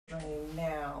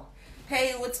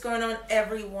Hey, what's going on,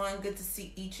 everyone? Good to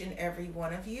see each and every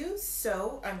one of you.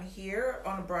 So I'm here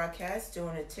on a broadcast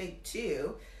doing a take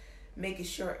two, making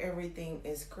sure everything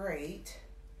is great.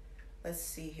 Let's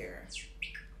see here.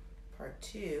 Part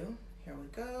two. Here we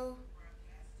go.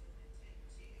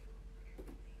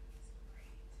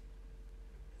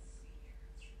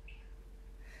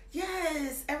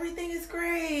 Yes, everything is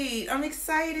great. I'm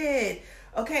excited.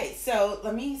 Okay, so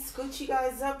let me scooch you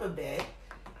guys up a bit.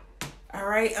 All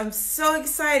right, I'm so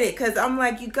excited because I'm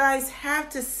like, you guys have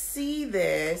to see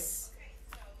this.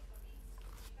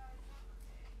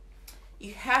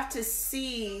 You have to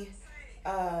see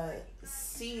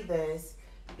this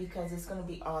because it's going to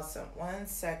be awesome. 1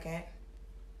 second.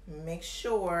 Make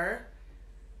sure.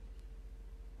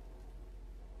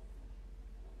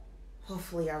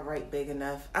 Hopefully I write big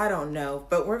enough. I don't know,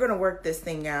 but we're going to work this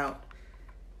thing out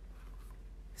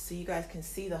so you guys can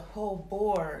see the whole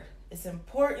board. It's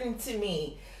important to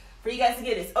me for you guys to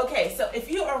get this. Okay, so if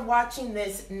you are watching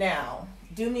this now,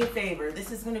 do me a favor.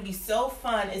 This is going to be so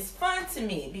fun. It's fun to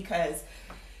me because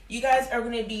you guys are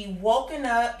going to be woken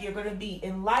up. You're going to be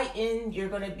enlightened. You're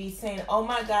going to be saying, oh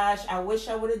my gosh, I wish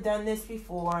I would have done this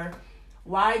before.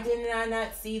 Why didn't I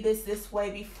not see this way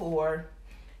before?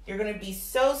 You're going to be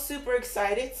so super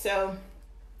excited. So,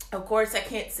 of course, I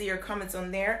can't see your comments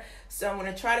on there. So I'm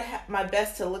going to try to have my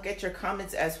best to look at your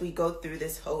comments as we go through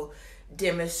this whole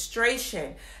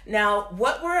demonstration. Now,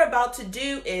 what we're about to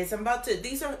do is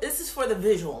this is for the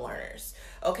visual learners.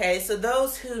 Okay, so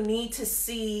those who need to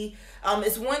see,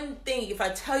 it's one thing if I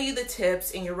tell you the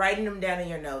tips and you're writing them down in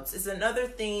your notes. It's another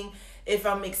thing if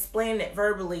I'm explaining it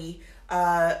verbally,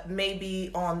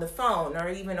 maybe on the phone or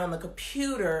even on the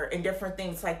computer and different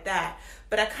things like that.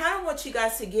 But I kind of want you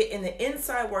guys to get in the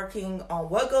inside working on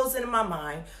what goes into my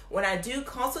mind when I do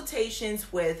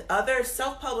consultations with other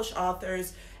self-published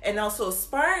authors and also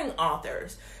aspiring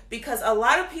authors, because a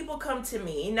lot of people come to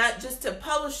me, not just to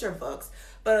publish their books,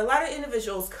 but a lot of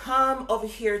individuals come over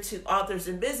here to Authors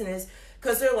in Business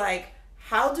because they're like,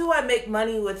 how do I make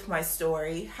money with my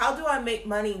story? How do I make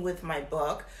money with my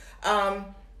book?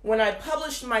 When I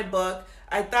published my book,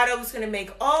 I thought I was going to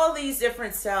make all these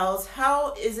different sales.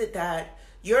 How is it that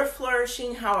you're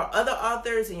flourishing? How are other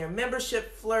authors and your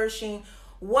membership flourishing?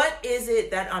 What is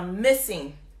it that I'm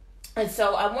missing? And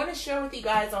so I want to share with you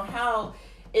guys on how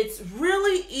it's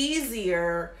really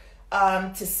easier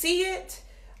to see it.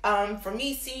 For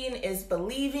me, seeing is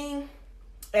believing.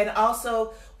 And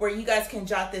also where you guys can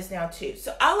jot this down too.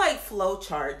 So I like flow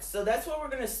charts. So that's where we're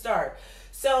going to start.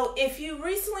 So if you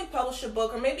recently published a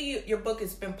book, or maybe your book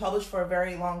has been published for a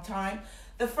very long time,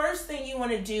 the first thing you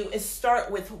want to do is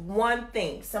start with one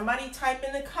thing. Somebody type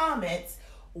in the comments,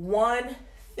 one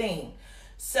thing.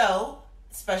 So,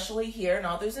 especially here in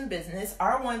Authors in Business,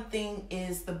 our one thing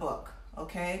is the book,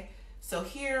 okay? So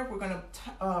here we're going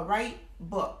to write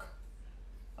book,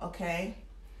 okay?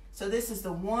 So this is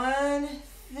the one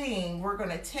thing we're going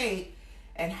to take,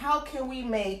 and how can we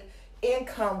make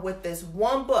income with this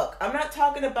one book? I'm not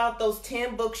talking about those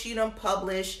 10 books you done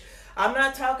publish. I'm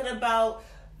not talking about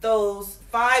those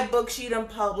 5 books you done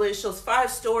publish, those 5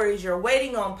 stories you're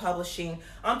waiting on publishing.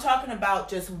 I'm talking about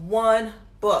just one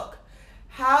book.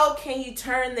 How can you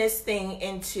turn this thing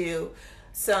into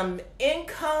some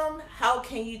income? How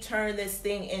can you turn this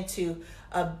thing into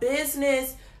a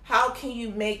business? How can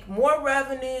you make more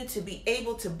revenue to be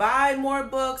able to buy more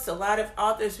books? A lot of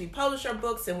authors, we publish our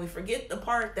books and we forget the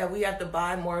part that we have to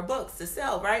buy more books to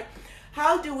sell, right?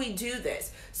 How do we do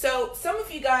this? So some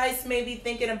of you guys may be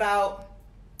thinking about,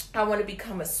 I want to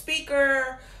become a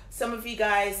speaker. Some of you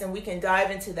guys, and we can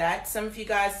dive into that. Some of you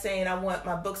guys saying, I want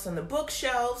my books on the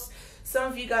bookshelves.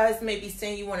 Some of you guys may be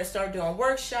saying you want to start doing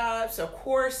workshops or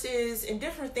courses and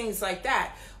different things like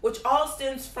that, which all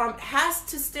has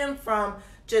to stem from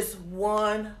just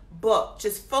one book.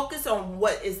 Just focus on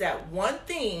what is that one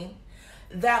thing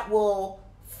that will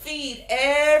feed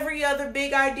every other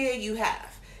big idea you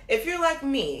have. If you're like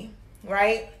me,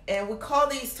 right? And we call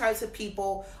these types of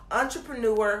people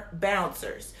entrepreneur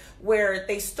bouncers, where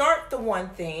they start the one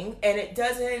thing and it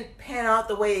doesn't pan out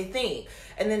the way they think.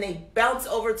 And then they bounce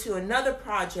over to another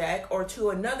project or to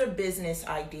another business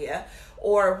idea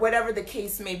or whatever the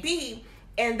case may be.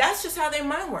 And that's just how their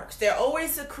mind works. They're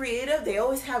always a creative. They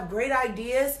always have great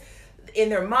ideas in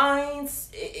their minds.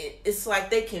 It's like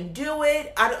they can do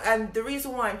it. And the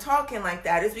reason why I'm talking like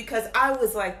that is because I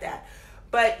was like that.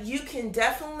 But you can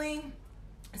definitely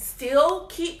still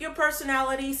keep your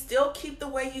personality, still keep the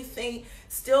way you think,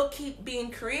 still keep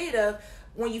being creative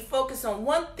when you focus on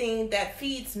one thing that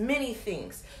feeds many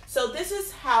things. So this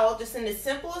is how, just in the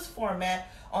simplest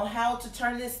format, on how to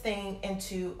turn this thing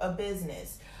into a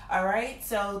business. All right.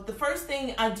 So the first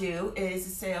thing I do is to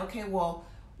say, okay, well,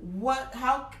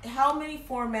 how many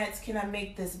formats can I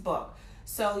make this book?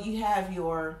 So you have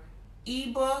your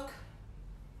ebook.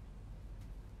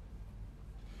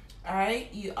 All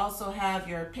right. You also have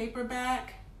your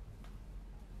paperback.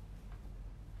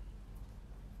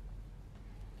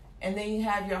 And then you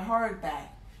have your hardback.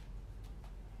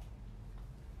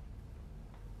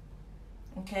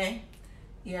 Okay.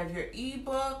 You have your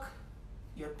ebook,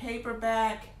 your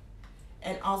paperback,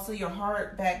 and also your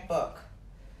hardback book.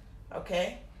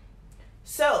 Okay.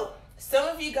 So some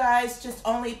of you guys just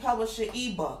only publish an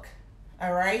ebook.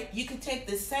 All right. You could take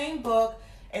the same book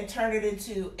and turn it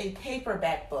into a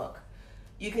paperback book.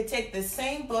 You could take the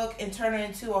same book and turn it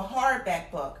into a hardback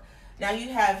book. Now you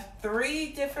have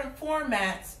 3 different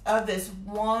formats of this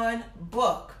one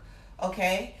book.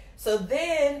 Okay. So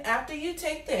then after you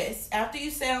take this, after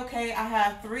you say, okay, I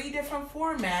have 3 different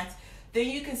formats, then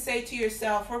you can say to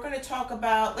yourself, we're going to talk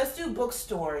about, let's do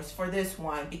bookstores for this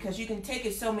one, because you can take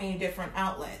it so many different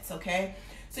outlets, okay?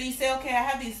 So you say, okay, I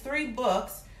have these 3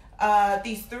 books,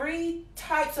 these 3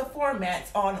 types of formats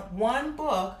on one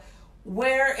book.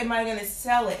 Where am I going to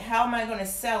sell it? How am I going to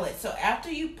sell it? So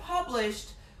after you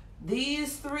published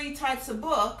these 3 types of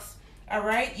books, all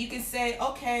right, you can say,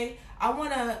 okay, I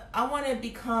want to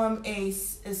become a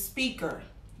speaker,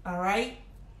 all right?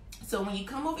 So when you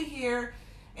come over here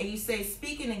and you say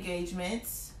speaking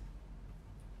engagements,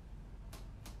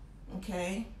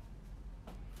 okay,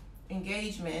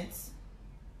 engagements,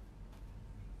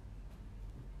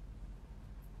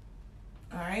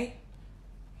 all right,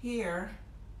 here,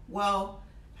 well,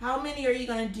 how many are you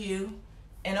going to do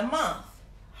in a month?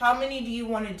 How many do you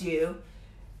want to do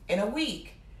in a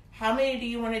week? How many do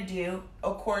you want to do,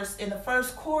 of course, in the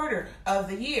first quarter of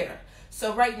the year?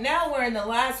 So right now we're in the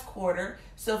last quarter.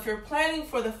 So if you're planning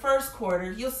for the first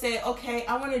quarter, you'll say, okay,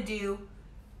 I want to do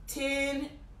 10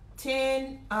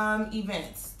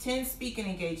 events, 10 speaking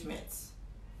engagements.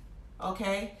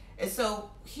 Okay. And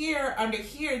so here, under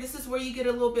here, this is where you get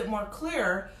a little bit more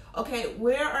clear. Okay,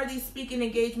 where are these speaking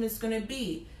engagements going to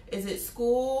be? Is it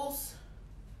schools,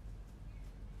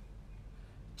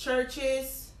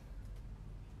 churches,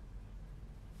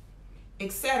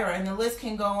 etc.? And the list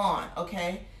can go on.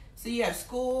 Okay. So you have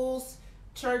schools,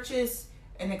 churches,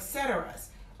 and etc.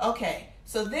 Okay,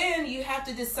 so then you have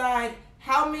to decide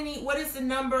what is the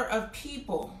number of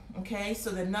people, okay?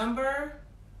 So the number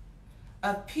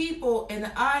of people in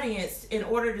the audience in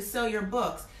order to sell your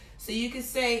books. So you could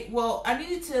say, well, I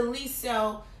need to at least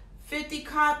sell 50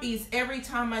 copies every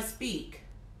time I speak.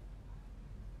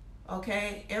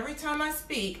 Okay, every time I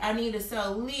speak, I need to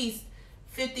sell at least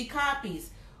 50 copies.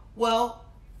 Well,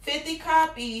 50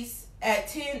 copies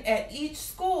at each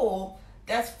school,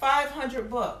 that's 500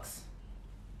 books.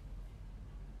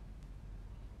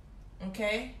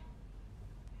 Okay.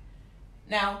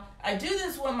 Now, I do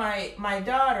this with my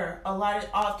daughter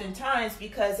oftentimes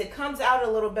because it comes out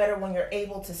a little better when you're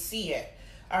able to see it.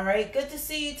 All right. Good to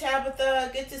see you,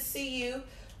 Tabitha. Good to see you.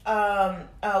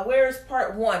 Where's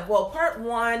part 1? Well, part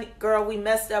 1, girl, we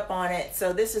messed up on it.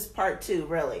 So this is part 2,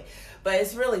 really. But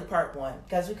it's really part 1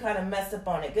 because we kind of messed up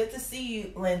on it. Good to see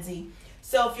you, Lindsay.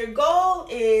 So if your goal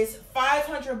is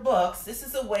 500 books, this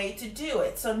is a way to do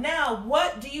it. So now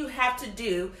what do you have to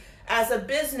do as a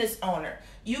business owner?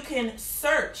 You can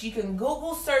search. You can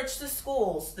Google search the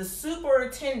schools, the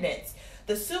superintendents.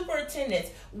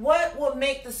 What will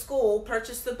make the school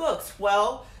purchase the books?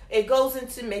 Well, it goes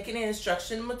into making an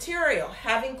instruction material,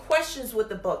 having questions with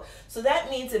the book. So that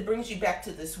means it brings you back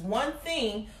to this one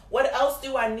thing. What else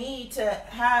do I need to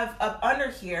have up under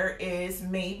here is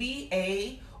maybe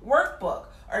a workbook.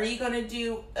 Are you going to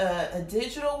do a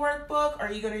digital workbook?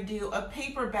 Are you going to do a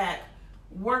paperback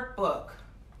workbook?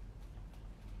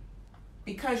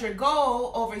 Because your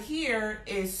goal over here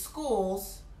is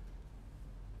schools,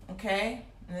 okay?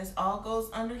 And this all goes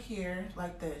under here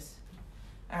like this.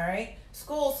 All right,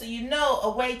 schools, so you know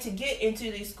a way to get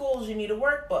into these schools, you need a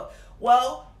workbook.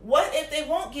 Well, what if they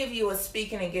won't give you a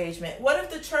speaking engagement? What if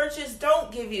the churches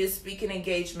don't give you a speaking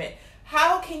engagement?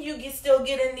 How can you still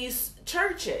get in these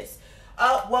churches?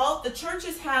 Well, the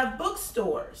churches have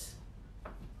bookstores.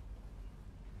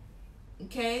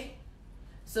 Okay,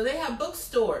 so they have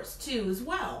bookstores too as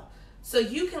well. So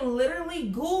you can literally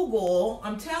Google,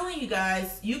 I'm telling you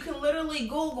guys, you can literally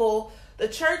Google the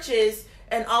churches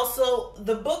and also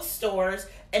the bookstores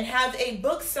and have a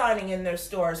book signing in their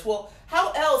stores. Well,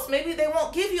 how else? Maybe they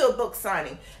won't give you a book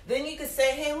signing. Then you could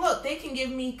say, hey, look, they can give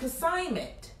me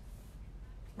consignment,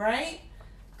 right?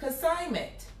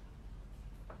 Consignment.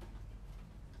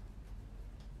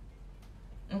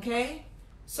 Okay?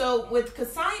 So with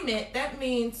consignment, that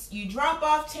means you drop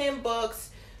off 10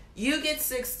 books, you get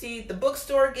 60, the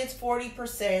bookstore gets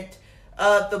 40%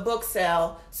 of the book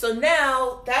sale. So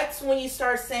now that's when you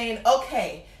start saying,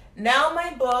 okay, now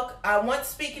my book, I want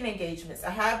speaking engagements.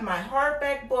 I have my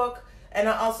hardback book, and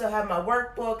I also have my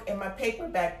workbook and my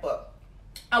paperback book.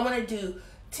 I want to do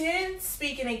 10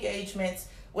 speaking engagements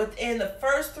within the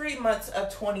first 3 months of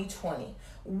 2020.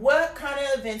 What kind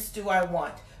of events do I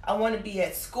want? I want to be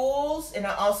at schools, and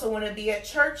I also want to be at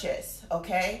churches,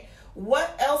 okay?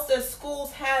 What else does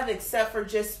schools have except for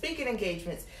just speaking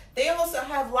engagements? They also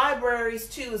have libraries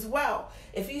too as well.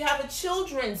 If you have a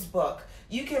children's book,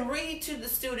 you can read to the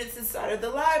students inside of the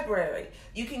library.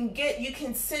 You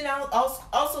can send out,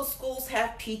 also schools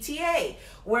have PTA,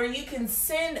 where you can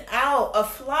send out a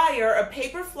flyer, a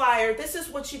paper flyer. This is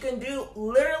what you can do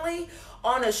literally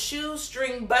on a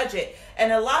shoestring budget.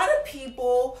 And a lot of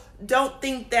people don't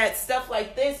think that stuff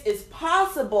like this is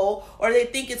possible, or they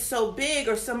think it's so big,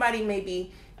 or somebody may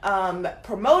be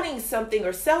promoting something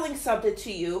or selling something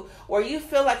to you, or you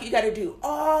feel like you got to do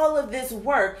all of this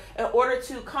work in order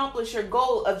to accomplish your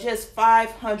goal of just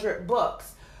 500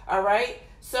 books. All right.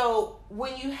 So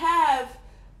when you have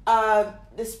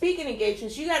the speaking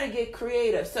engagements, you got to get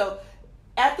creative. So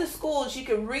at the schools, you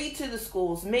can read to the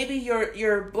schools. Maybe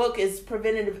your book is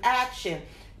preventative action.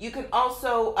 You can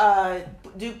also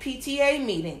do PTA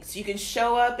meetings. You can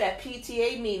show up at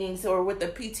PTA meetings or with the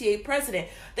PTA president.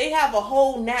 They have a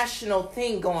whole national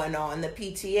thing going on, the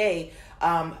PTA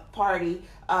party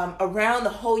around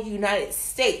the whole United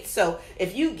States. So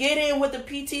if you get in with the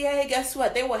PTA, guess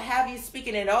what? They will have you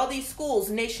speaking at all these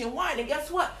schools nationwide. And guess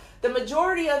what? The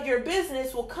majority of your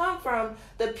business will come from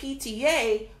the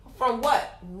PTA. From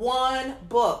what? One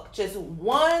book. Just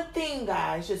one thing,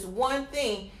 guys. Just one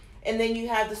thing. And then you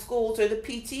have the schools or the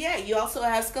PTA. You also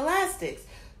have scholastics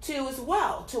too as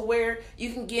well, to where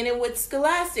you can get in with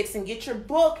scholastics and get your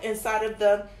book inside of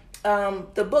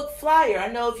the book flyer. I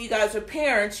know if you guys are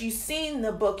parents, you've seen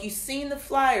the book, you've seen the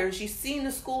flyers, you've seen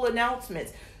the school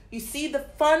announcements, you see the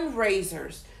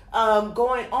fundraisers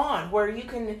going on, where you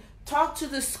can talk to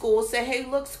the school, say, hey,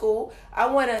 look, school, I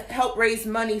want to help raise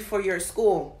money for your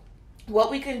school.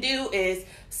 What we can do is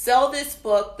sell this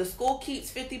book. The school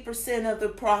keeps 50% of the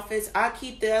profits. I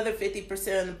keep the other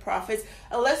 50% of the profits.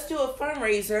 And let's do a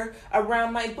fundraiser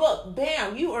around my book.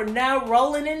 Bam, you are now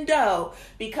rolling in dough.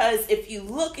 Because if you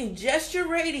look in just your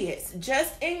radius,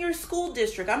 just in your school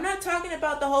district, I'm not talking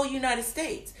about the whole United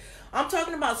States. I'm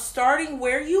talking about starting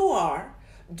where you are,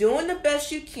 doing the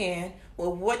best you can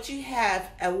with what you have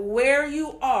and where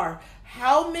you are.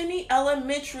 How many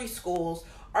elementary schools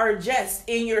are just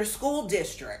in your school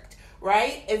district,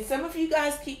 right? And some of you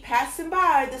guys keep passing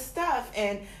by the stuff,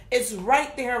 and it's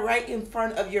right there, right in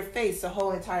front of your face the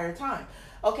whole entire time.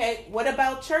 Okay, what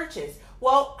about churches?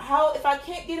 Well, how if I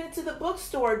can't get into the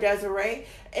bookstore, Desiree,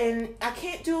 and I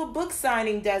can't do a book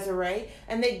signing, Desiree,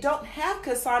 and they don't have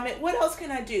consignment, what else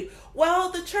can I do?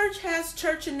 Well, the church has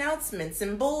church announcements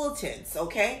and bulletins,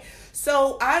 okay?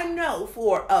 So I know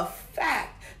for a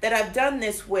fact that I've done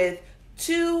this with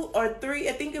 2 or 3,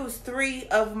 I think it was 3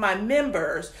 of my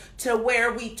members, to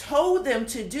where we told them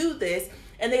to do this,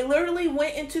 and they literally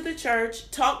went into the church,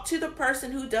 talked to the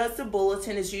person who does the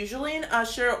bulletin. It's usually an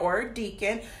usher or a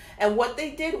deacon, and what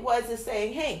they did was to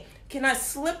say, hey, can I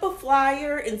slip a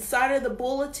flyer inside of the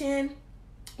bulletin?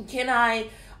 Can I,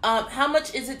 how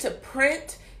much is it to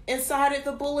print inside of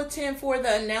the bulletin for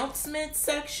the announcement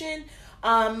section?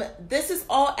 This is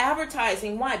all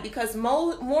advertising. Why? Because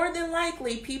more than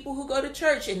likely, people who go to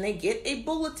church and they get a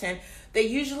bulletin, they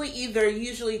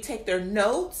usually take their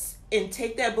notes and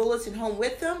take that bulletin home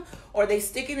with them, or they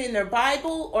stick it in their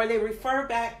Bible, or they refer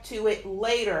back to it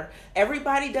later.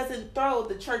 Everybody doesn't throw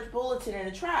the church bulletin in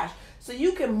the trash. So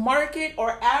you can market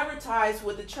or advertise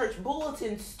with the church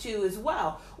bulletins too as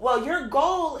well. Well, your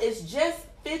goal is just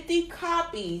 50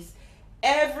 copies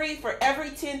for every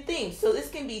 10 things. So this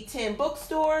can be 10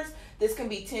 bookstores, this can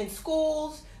be 10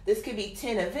 schools, this can be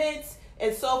 10 events,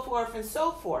 and so forth and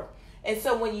so forth. And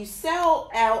so when you sell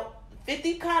out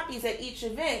 50 copies at each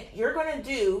event, you're going to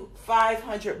do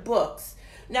 500 books.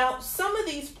 Now, some of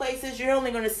these places, you're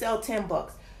only going to sell 10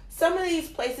 books. Some of these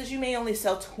places, you may only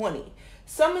sell 20.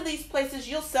 Some of these places,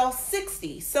 you'll sell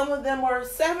 60. Some of them are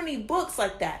 70 books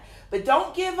like that. But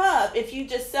don't give up if you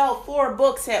just sell 4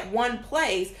 books at one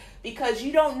place, because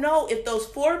you don't know if those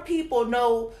 4 people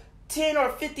know 10 or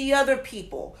 50 other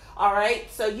people. All right.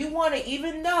 So you want to,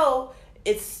 even though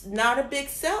it's not a big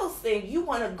sales thing, you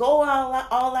want to go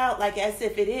all out like as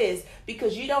if it is,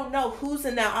 because you don't know who's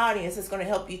in that audience that's going to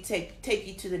help you take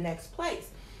you to the next place.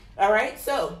 All right.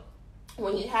 So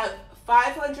when you have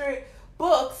 500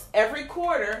 books every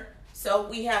quarter, so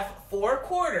we have 4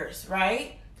 quarters,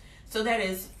 right? So that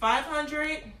is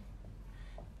 500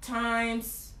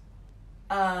 times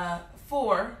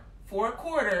 4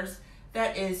 quarters.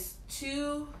 That is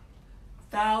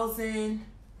 2,000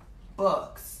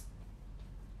 books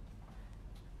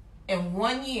in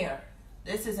 1 year.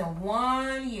 This is in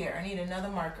 1 year. I need another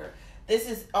marker. This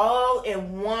is all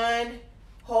in one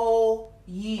whole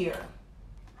year.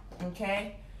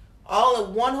 Okay? All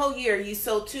in one whole year, you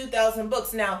sold 2,000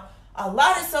 books. Now, a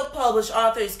lot of self-published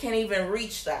authors can't even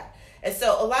reach that. And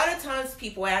so a lot of times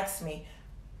people ask me,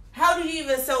 how do you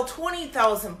even sell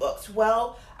 20,000 books?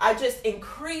 Well, I just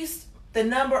increased the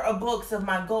number of books of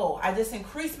my goal. I just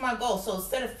increased my goal. So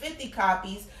instead of 50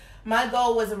 copies, my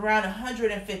goal was around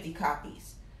 150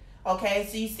 copies. Okay,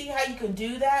 so you see how you can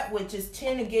do that with just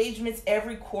 10 engagements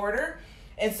every quarter.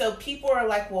 And so people are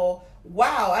like, well,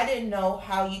 wow, I didn't know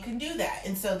how you can do that.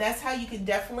 And so that's how you can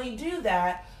definitely do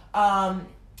that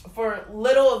for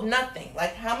little of nothing.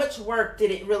 Like, how much work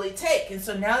did it really take? And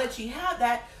so now that you have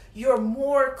that, you're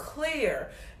more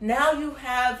clear. Now you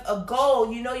have a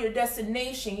goal, you know your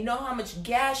destination, you know how much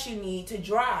gas you need to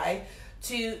drive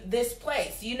to this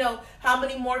place. You know how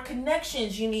many more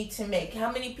connections you need to make,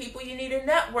 how many people you need to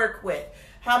network with,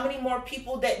 how many more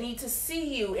people that need to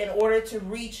see you in order to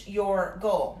reach your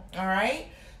goal. All right?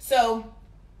 So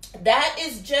that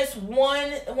is just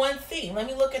one thing. Let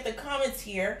me look at the comments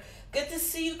here. Good to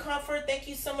see you, Comfort. Thank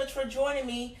you so much for joining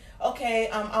me. Okay,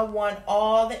 I want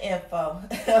all the info.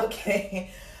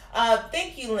 Okay.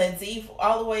 Thank you, Lindsay,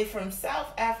 all the way from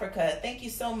South Africa. Thank you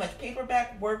so much.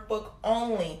 Paperback workbook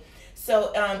only.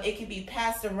 So it can be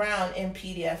passed around in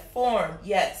PDF form.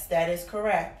 Yes, that is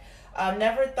correct.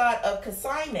 Never thought of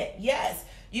consignment. Yes,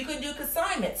 you can do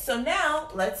consignment. So now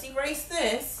let's erase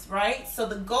this, right? So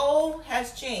the goal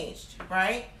has changed,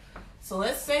 right? So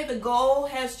let's say the goal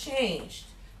has changed.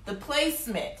 The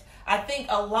placement. I think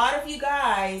a lot of you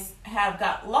guys have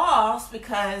got lost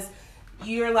because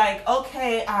you're like,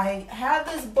 okay, I have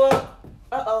this book.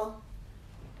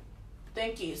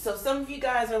 Thank you. So some of you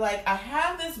guys are like, I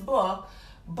have this book,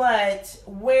 but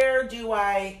where do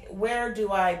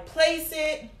I place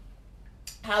it?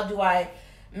 How do I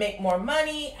make more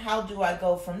money? How do I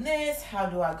go from this? How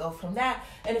do I go from that?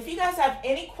 And if you guys have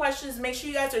any questions, make sure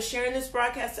you guys are sharing this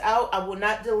broadcast out. I will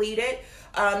not delete it.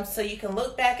 So you can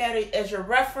look back at it as your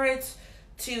reference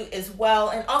too as well.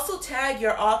 And also tag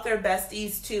your author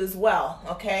besties too as well.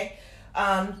 Okay.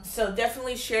 So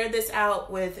definitely share this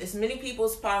out with as many people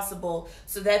as possible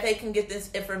so that they can get this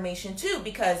information too,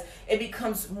 because it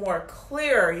becomes more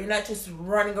clear. You're not just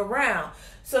running around.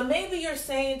 So maybe you're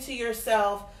saying to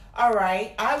yourself, all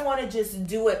right, I want to just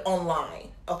do it online.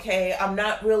 Okay. I'm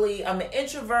an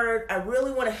introvert. I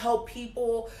really want to help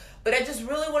people, but I just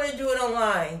really want to do it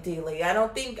online, Dealey. I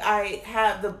don't think I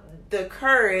have the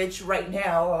courage right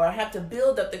now, or I have to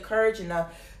build up the courage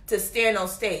enough to stand on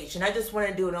stage, and I just want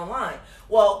to do it online.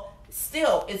 Well,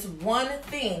 still, it's one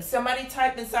thing. Somebody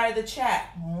type inside the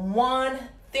chat, one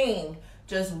thing.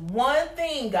 Just one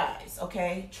thing, guys,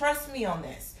 okay? Trust me on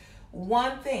this.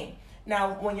 One thing.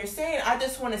 Now, when you're saying, I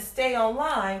just want to stay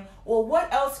online, well,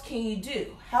 what else can you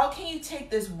do? How can you take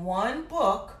this one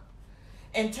book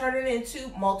and turn it into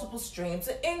multiple streams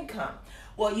of income?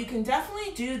 Well, you can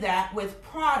definitely do that with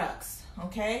products,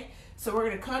 okay? So we're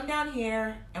going to come down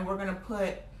here and we're going to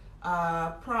put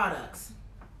products.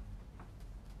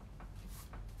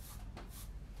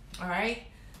 All right?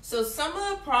 So some of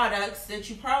the products that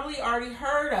you probably already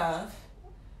heard of,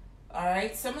 all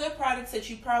right? Some of the products that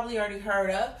you probably already heard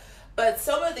of, but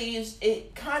some of these,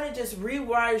 it kind of just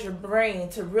rewires your brain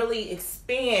to really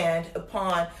expand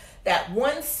upon that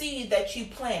one seed that you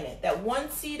planted. That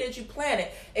one seed that you planted,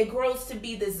 it grows to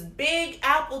be this big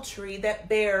apple tree that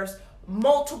bears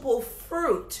multiple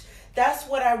fruit. That's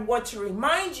what I want to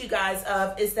remind you guys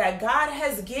of, is that God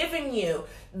has given you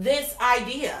this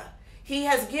idea. He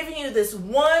has given you this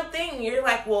one thing. You're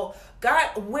like, well, God,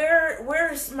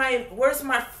 where's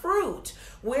my fruit?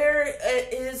 Where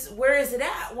is it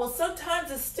at? Well,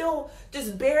 sometimes it's still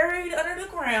just buried under the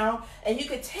ground, and you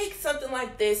could take something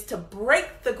like this to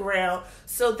break the ground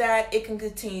so that it can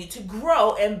continue to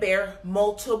grow and bear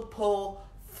multiple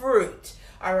fruit.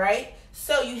 All right.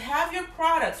 So you have your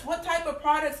products. What type of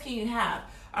products can you have?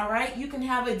 All right. You can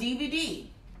have a DVD.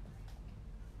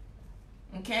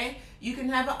 Okay. You can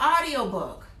have an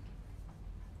audiobook.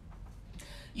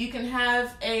 You can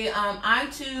have a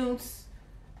iTunes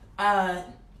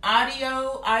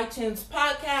audio, iTunes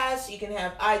podcast. You can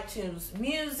have iTunes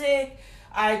music,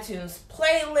 iTunes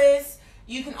playlists.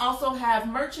 You can also have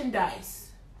merchandise.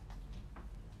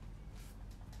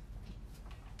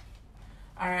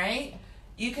 All right.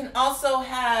 You can also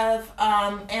have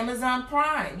Amazon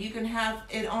Prime. You can have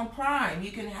it on Prime.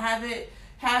 You can have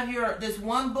this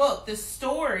one book, this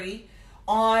story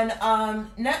on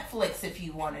Netflix if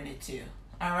you wanted it to.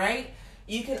 All right.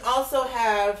 You can also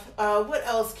have, what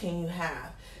else can you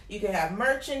have? You can have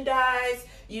merchandise.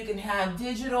 You can have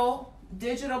digital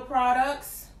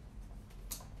products.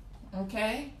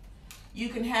 Okay. You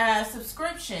can have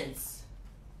subscriptions.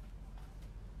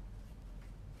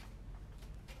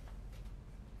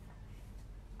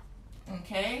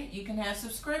 Okay. You can have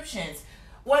subscriptions.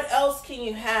 What else can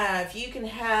you have? You can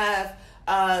have,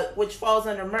 which falls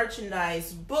under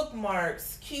merchandise,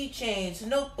 bookmarks, keychains,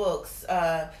 notebooks,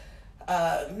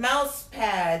 mouse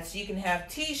pads. You can have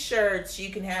t-shirts.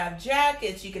 You can have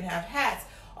jackets. You can have hats,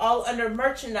 all under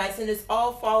merchandise, and this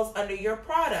all falls under your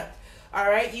product. All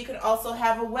right. You can also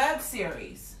have a web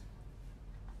series,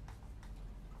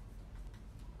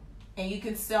 and you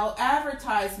can sell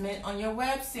advertisement on your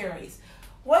web series.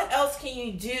 What else can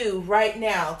you do right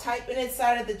now? Type it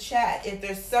inside of the chat if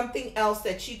there's something else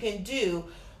that you can do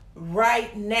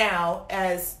right now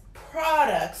as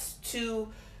products to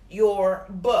your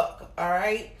book. All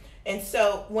right. And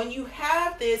so when you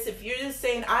have this, if you're just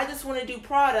saying, I just want to do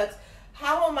products,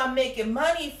 how am I making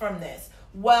money from this?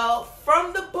 Well,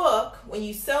 from the book, when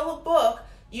you sell a book,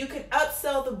 you can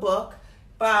upsell the book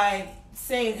by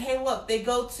saying, hey, look, they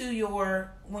go to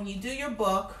when you do your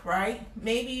book, right?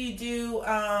 Maybe you do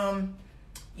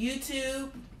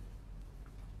YouTube.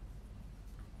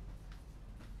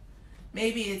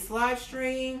 Maybe it's live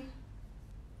stream.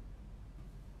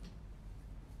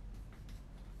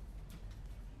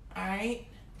 All right.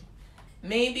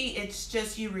 Maybe it's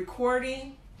just you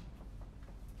recording,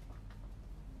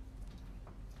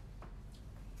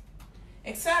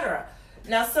 etc.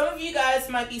 Now, some of you guys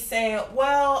might be saying,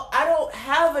 well, I don't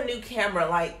have a new camera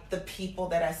like the people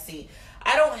that I see.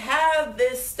 I don't have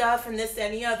this stuff and this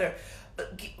and the other.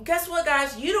 But guess what,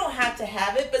 guys? You don't have to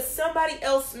have it, but somebody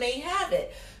else may have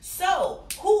it. So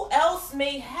who else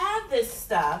may have this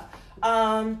stuff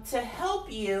to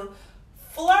help you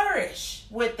flourish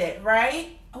with it, right?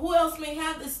 Who else may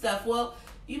have this stuff? Well,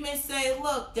 you may say,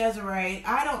 look, Desiree,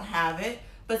 I don't have it,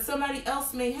 but somebody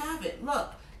else may have it.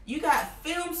 Look. You got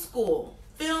film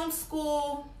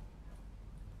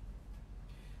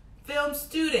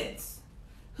students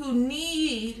who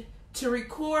need to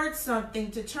record something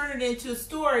to turn it into a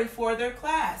story for their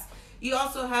class. You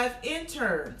also have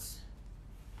interns.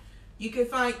 You can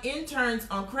find interns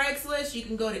on Craigslist. You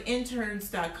can go to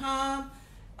interns.com,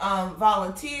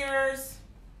 volunteers.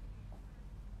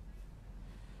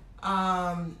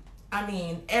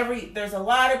 There's a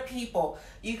lot of people.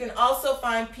 You can also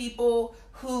find people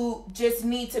who just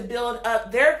need to build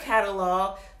up their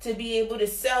catalog to be able to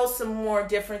sell some more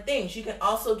different things. You can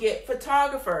also get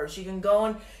photographers. You can go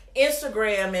on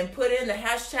Instagram and put in the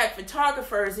hashtag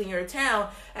photographers in your town,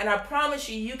 and I promise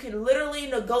you, you can literally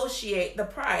negotiate the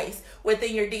price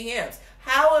within your DMs.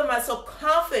 How am I so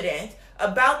confident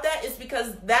about that? Is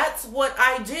because that's what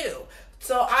I do.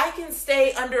 So I can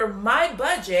stay under my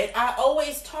budget. I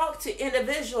always talk to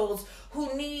individuals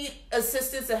who need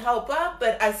assistance to help out,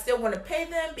 but I still want to pay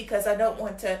them because I don't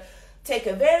want to take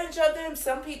advantage of them.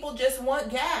 Some people just want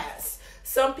gas.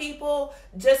 Some people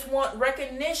just want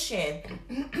recognition,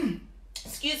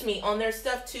 on their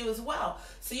stuff too as well.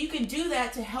 So you can do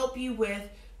that to help you with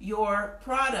your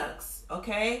products,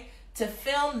 okay? To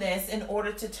film this in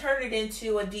order to turn it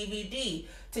into a DVD,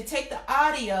 to take the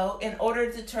audio in order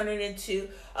to turn it into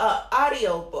an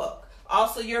audio book.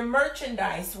 Also your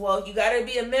merchandise. Well, you got to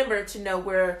be a member to know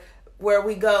where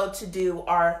we go to do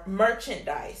our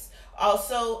merchandise.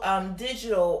 Also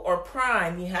digital or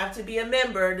Prime. You have to be a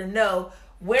member to know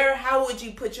how would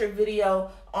you put your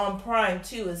video on Prime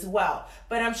too as well.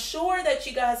 But I'm sure that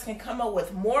you guys can come up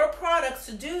with more products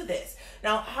to do this.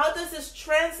 Now, how does this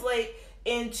translate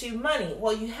into money?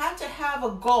 Well, you have to have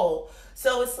a goal.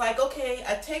 So it's like, okay,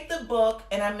 I take the book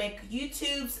and I make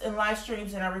YouTubes and live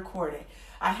streams and I record it.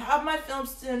 I have my film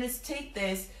students take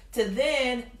this to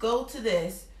then go to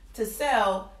this to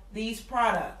sell these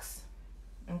products.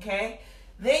 Okay?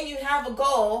 Then you have a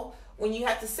goal when you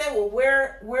have to say, well,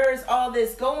 where is all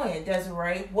this going,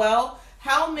 Desiree? Well,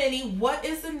 what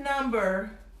is the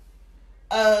number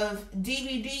of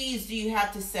DVDs do you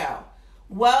have to sell?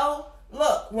 Well,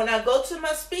 look, when I go to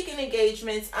my speaking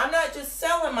engagements, I'm not just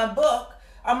selling my book.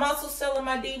 I'm also selling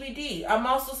my DVD. I'm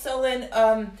also selling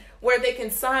where they can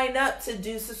sign up to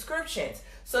do subscriptions.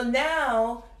 So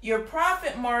now your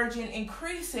profit margin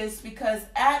increases because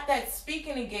at that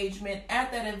speaking engagement,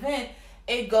 at that event,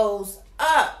 it goes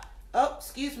up. Oh,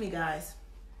 excuse me, guys.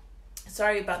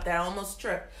 Sorry about that. I almost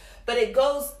tripped. but it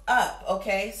goes up,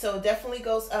 okay? So it definitely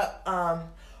goes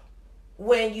up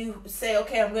when you say,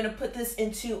 okay, I'm going to put this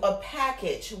into a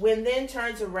package, when then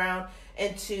turns around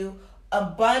into a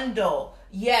bundle.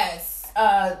 Yes,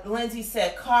 Lindsay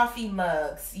said coffee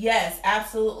mugs. Yes,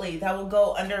 absolutely. That will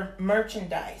go under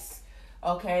merchandise.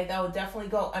 Okay, that will definitely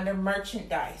go under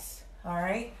merchandise. All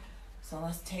right. So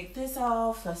let's take this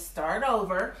off. Let's start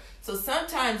over. So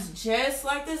sometimes, just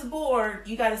like this board,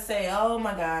 you got to say, oh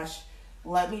my gosh,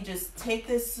 let me just take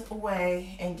this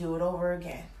away and do it over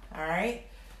again. All right.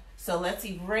 So let's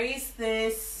erase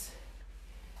this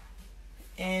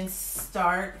and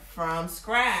start from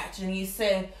scratch. And you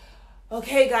say,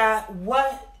 okay, God,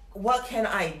 what can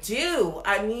I do?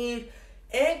 I need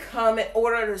income in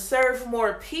order to serve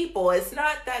more people. It's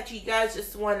not that you guys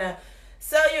just want to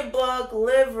sell your book,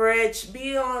 live rich,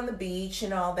 be on the beach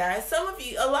and all that. Some of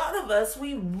you, a lot of us,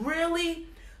 we really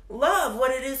love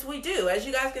what it is we do. As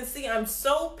you guys can see, I'm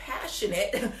so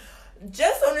passionate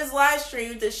just on this live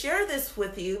stream to share this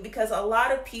with you, because a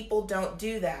lot of people don't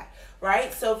do that,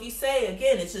 right? So if you say,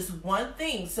 again, it's just one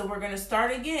thing. So we're going to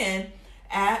start again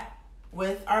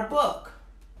with our book,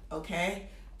 okay?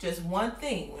 Just one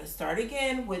thing. We're going to start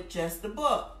again with just the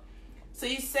book. So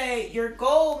you say your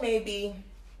goal may be,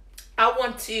 I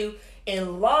want to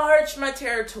enlarge my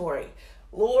territory.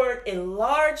 Lord,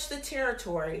 enlarge the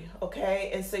territory, okay?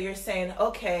 And so you're saying,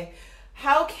 okay,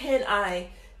 how can I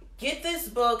get this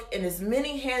book in as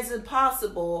many hands as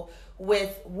possible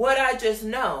with what I just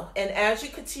know? And as you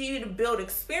continue to build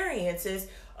experiences,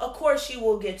 of course, you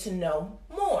will get to know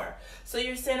more. So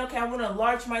you're saying, okay, I want to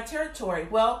enlarge my territory.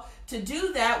 Well, to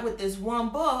do that with this one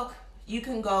book, you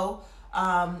can go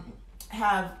have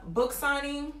a book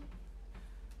signing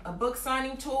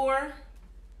tour.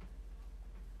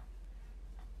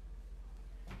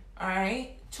 All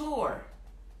right, tour.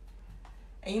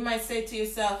 And you might say to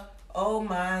yourself, oh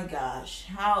my gosh,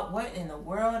 what in the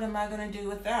world am I going to do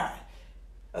with that?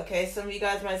 Okay, some of you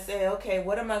guys might say, okay,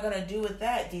 what am I going to do with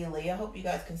that, D-Lee? I hope you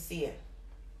guys can see it.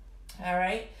 All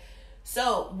right.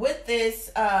 So with this,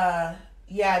 I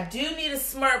do need a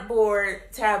smart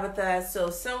board, Tabitha. So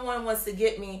if someone wants to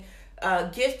gift me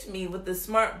with the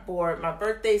smart board, my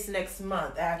birthday's next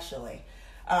month, actually.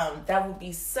 That would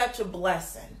be such a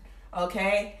blessing.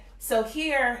 Okay. So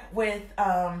here with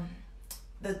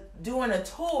doing a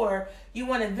tour, you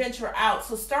want to venture out.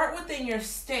 So start within your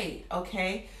state.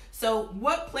 Okay. So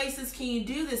what places can you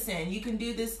do this in? You can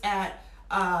do this at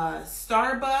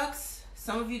Starbucks.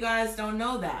 Some of you guys don't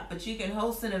know that, but you can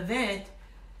host an event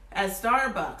at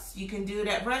Starbucks. You can do it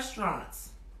at restaurants.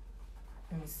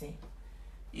 Let me see.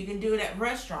 You can do it at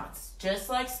restaurants, just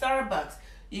like Starbucks.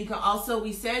 You can also,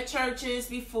 we said churches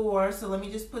before, so let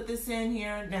me just put this in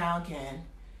here now again.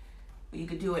 You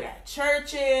could do it at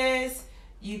churches.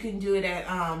 You can do it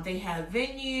at, they have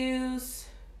venues.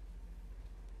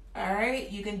 All right,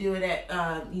 you can do it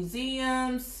at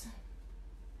museums.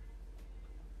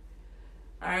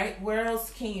 All right, where else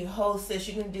can you host this?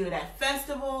 You can do it at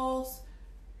festivals.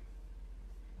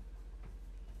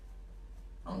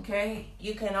 Okay,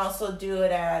 you can also do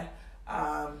it at,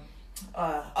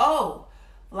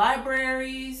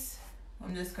 libraries. I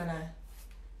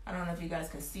don't know if you guys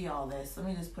can see all this. Let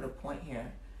me just put a point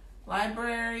here.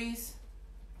 Libraries.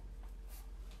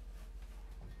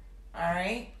 All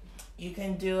right. You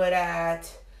can do it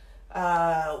at,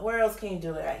 where else can you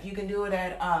do it at? You can do it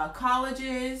at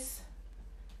colleges.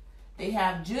 They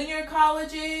have junior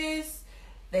colleges.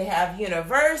 They have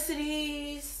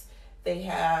universities. They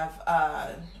have,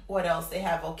 what else? They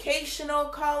have vocational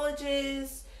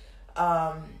colleges.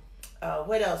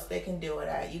 What else they can do it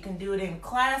at? You can do it in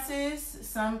classes.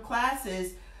 Some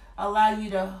classes allow you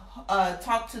to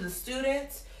talk to the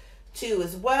students too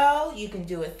as well. You can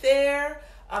do it there.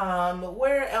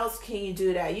 Where else can you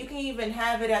do that? You can even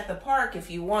have it at the park if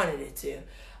you wanted it to.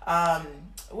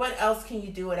 What else can you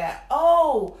do it at?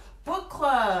 Oh, book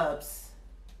clubs.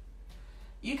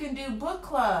 You can do book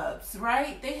clubs,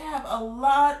 right? They have a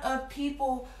lot of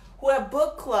people who have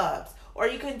book clubs. Or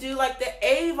you can do like the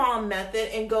Avon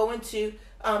method and go into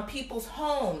people's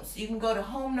homes. You can go to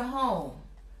home,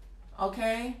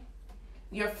 okay?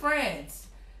 Your friends.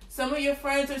 Some of your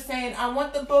friends are saying, I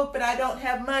want the book, but I don't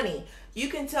have money. You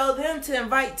can tell them to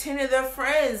invite 10 of their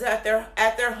friends at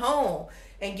their home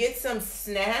and get some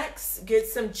snacks, get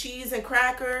some cheese and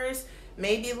crackers,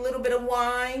 maybe a little bit of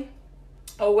wine,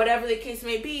 or whatever the case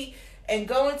may be, and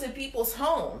go into people's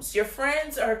homes. Your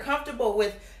friends are comfortable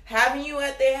with having you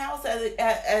at their house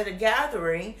at a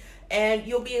gathering, and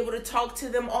you'll be able to talk to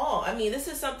them all. I mean, this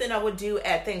is something I would do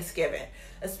at Thanksgiving,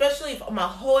 especially if my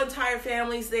whole entire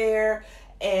family's there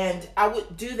And I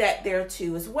would do that there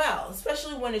too as well,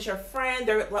 especially when it's your friend.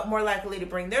 They're more likely to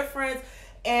bring their friends.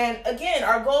 And again,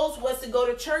 our goals was to go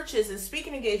to churches and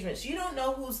speaking engagements. You don't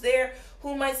know who's there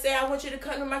who might say, I want you to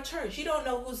come to my church. You don't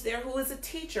know who's there, who is a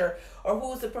teacher or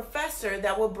who is a professor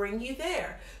that will bring you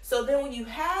there. So then when you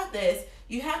have this,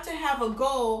 you have to have a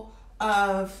goal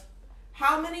of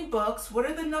how many books, what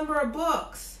are the number of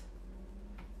books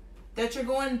that you're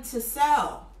going to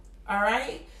sell, all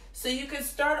right? So you could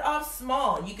start off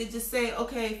small. You could just say,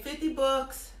 okay, 50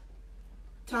 books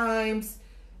times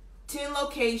 10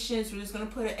 locations. We're just going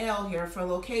to put an L here for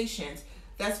locations.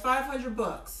 That's 500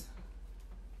 books.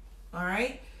 All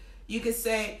right. You could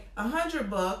say 100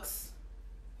 books.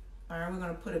 All right. We're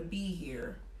going to put a B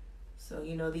here. So,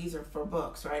 you know, these are for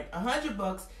books, right? 100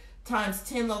 books times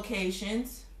 10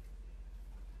 locations.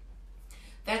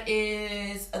 That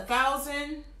is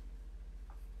 1,000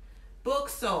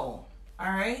 books sold.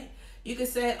 All right. You could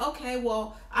say, okay,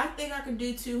 well, I think I can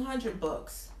do 200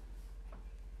 books,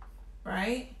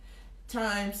 right?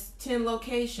 Times 10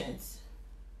 locations.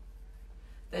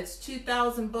 That's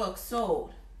 2,000 books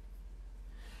sold.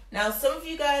 Now, some of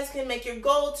you guys can make your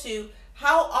goal to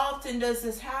how often does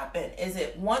this happen? Is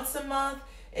it once a month?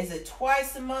 Is it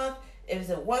twice a month?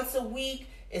 Is it once a week?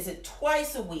 Is it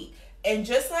twice a week? And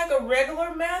just like a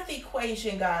regular math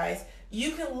equation, guys,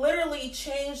 you can literally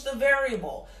change the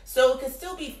variable. So it could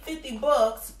still be 50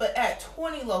 books, but at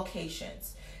 20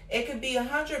 locations. It could be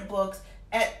 100 books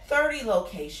at 30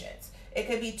 locations. It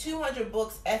could be 200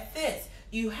 books at this.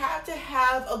 You have to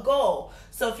have a goal.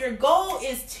 So if your goal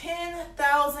is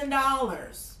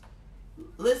 $10,000,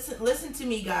 listen to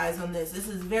me, guys, on this. This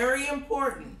is very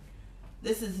important.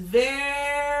 This is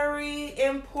very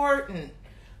important.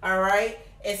 All right?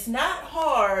 It's not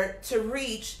hard to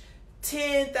reach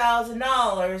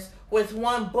 $10,000 with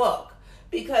one book,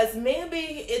 because maybe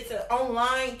it's an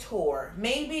online tour.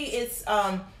 Maybe it's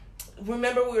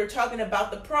remember we were talking about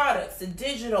the products, the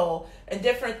digital and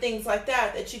different things like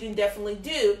that you can definitely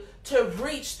do to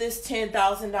reach this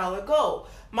 $10,000 goal.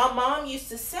 My mom used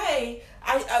to say,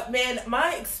 man,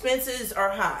 my expenses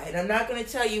are high, and I'm not going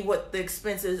to tell you what the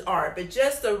expenses are, but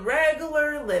just the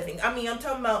regular living. I mean, I'm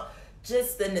talking about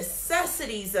just the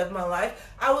necessities of my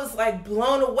life. I was like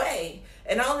blown away,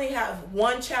 and I only have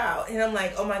one child, and I'm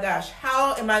like, oh my gosh,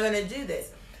 how am I going to do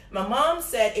this? My mom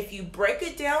said, if you break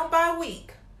it down by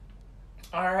week,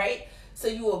 all right, so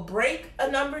you will break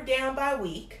a number down by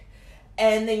week,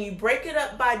 and then you break it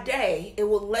up by day. It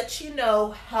will let you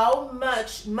know how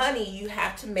much money you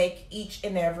have to make each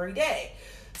and every day.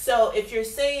 So if you're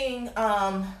saying,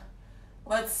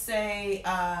 let's say,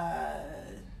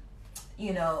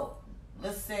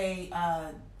 let's say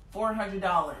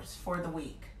 $400 for the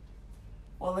week.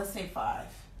 Well, let's say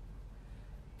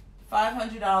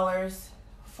 $500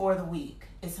 for the week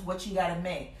is what you got to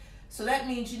make. So that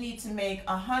means you need to make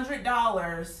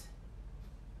 $100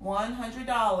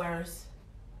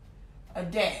 a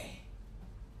day.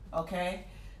 Okay?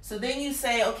 So then you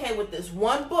say, okay, with this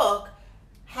one book,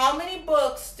 how many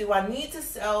books do I need to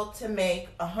sell to make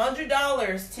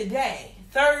 $100 today,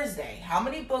 Thursday? How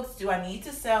many books do I need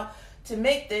to sell to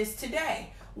make this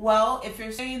today? Well, if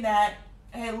you're saying that,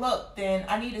 hey, look, then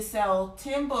I need to sell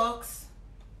 10 books.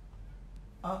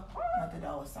 Oh, not the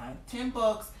dollar sign. 10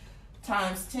 books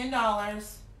times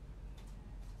 $10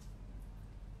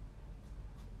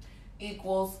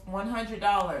 equals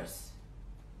 $100.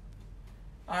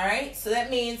 All right, so that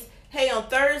means, hey, on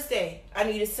Thursday, I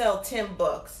need to sell 10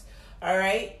 books. All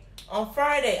right, on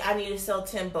Friday, I need to sell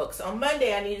 10 books. On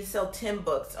Monday, I need to sell 10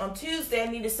 books. On Tuesday, I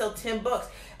need to sell 10 books.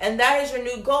 And that is your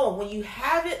new goal. When you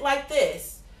have it like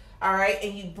this, all right,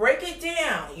 and you break it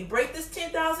down, you break this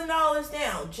 $10,000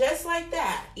 down, just like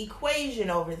that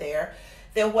equation over there,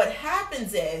 then what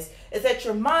happens is that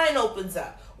your mind opens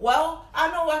up. Well,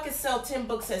 I know I can sell 10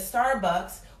 books at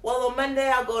Starbucks. Well, on Monday,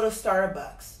 I'll go to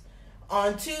Starbucks.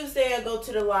 On Tuesday, I go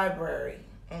to the library,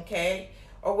 okay?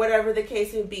 Or whatever the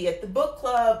case may be. At the book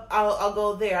club, I'll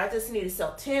go there. I just need to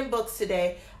sell 10 books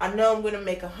today. I know I'm going to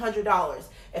make $100.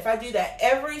 If I do that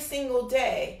every single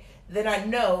day, then I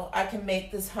know I can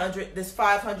make this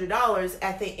 $500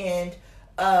 at the end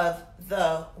of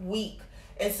the week.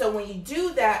 And so when you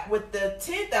do that with the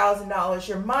 $10,000,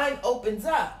 your mind opens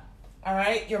up, all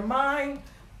right? Your mind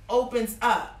opens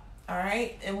up, all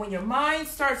right? And when your mind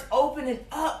starts opening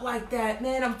up like that,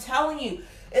 man, I'm telling you,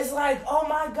 it's like, oh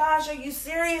my gosh, are you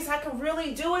serious? I can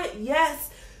really do it?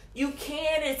 Yes, you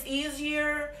can. It's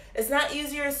easier. It's not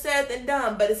easier said than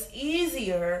done, but it's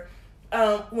easier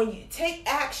when you take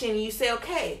action. You say,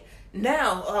 okay,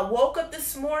 now I woke up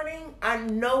this morning. I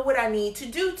know what I need to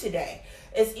do today.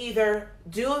 It's either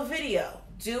do a video,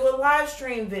 do a live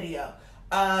stream video,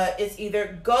 It's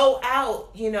either go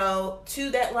out, to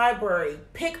that library,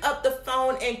 pick up the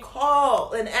phone and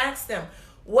call and ask them,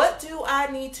 what do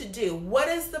I need to do? What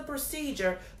is the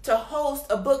procedure to host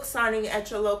a book signing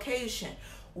at your location?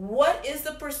 What is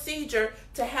the procedure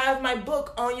to have my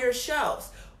book on your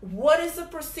shelves? What is the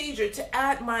procedure to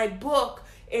add my book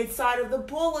inside of the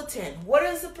bulletin? What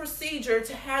is the procedure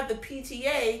to have the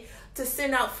PTA to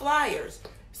send out flyers?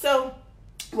 So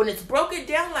when it's broken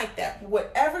down like that,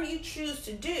 whatever you choose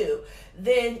to do,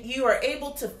 then you are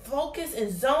able to focus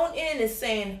and zone in and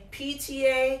saying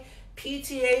PTA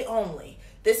only.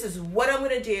 This is what I'm going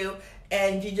to do.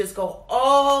 And you just go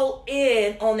all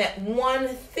in on that one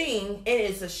thing. It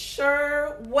is a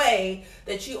sure way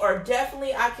that you are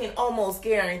definitely, I can almost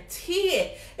guarantee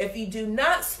it, if you do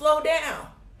not slow down.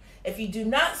 If you do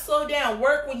not slow down,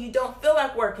 work when you don't feel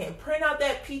like working. Print out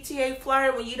that PTA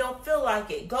flyer when you don't feel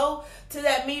like it. Go to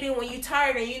that meeting when you're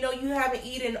tired and you know you haven't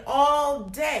eaten all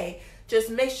day. Just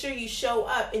make sure you show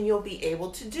up and you'll be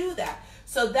able to do that.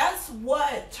 So that's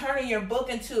what turning your book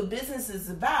into a business is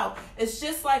about. It's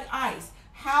just like ice.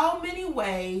 How many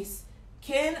ways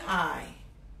can I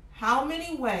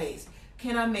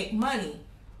make money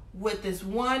with this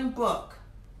one book?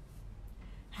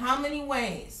 How many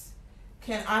ways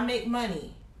can I make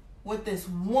money with this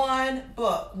one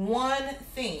book? One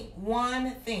thing.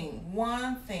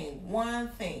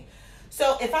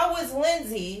 So if I was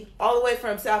Lindsay, all the way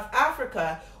from South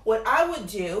Africa, what I would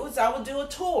do is I would do a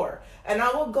tour and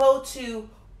I will go to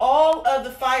all of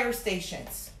the fire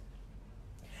stations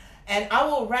and I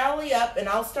will rally up and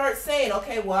I'll start saying,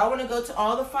 okay, well, I want to go to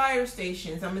all the fire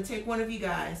stations. I'm going to take one of you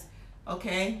guys,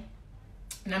 okay?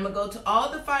 And I'm going to go to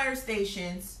all the fire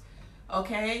stations,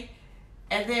 okay?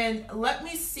 And then let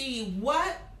me see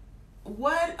what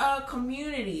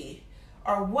community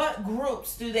or what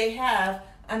groups do they have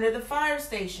under the fire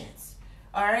stations.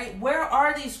 All right, where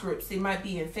are these groups? They might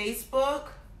be in Facebook.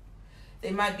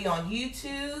 They might be on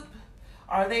YouTube.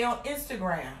 Are they on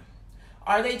Instagram?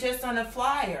 Are they just on a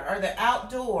flyer? Are they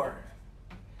outdoor?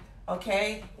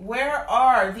 Okay, where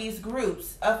are these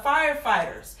groups of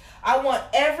firefighters? I want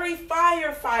every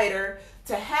firefighter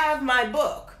to have my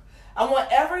book. I want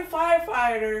every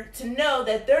firefighter to know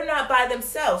that they're not by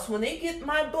themselves. When they get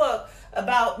my book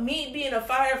about me being a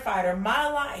firefighter, my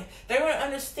life, they're going to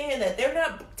understand that they're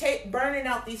not burning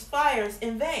out these fires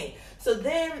in vain. So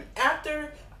then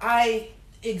after I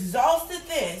exhausted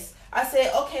this, I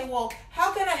said, okay, well,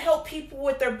 how can I help people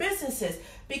with their businesses?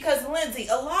 Because Lindsay,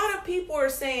 a lot of people are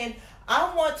saying,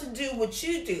 I want to do what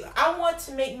you do. I want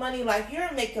to make money like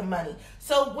you're making money.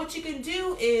 So what you can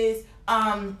do is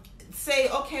say,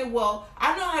 okay, well,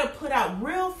 I know how to put out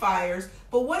real fires,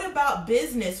 but what about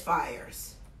business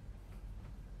fires?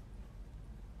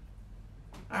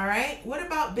 All right, what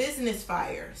about business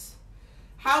fires?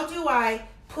 How do I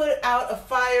put out a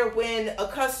fire when a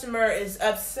customer is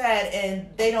upset and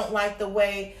they don't like the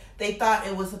way they thought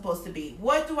it was supposed to be?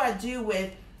 What do I do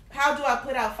with, how do I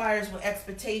put out fires with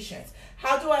expectations?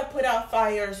 How do I put out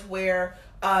fires where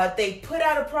they put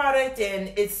out a product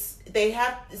and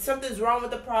something's wrong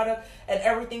with the product and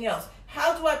everything else?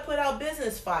 How do I put out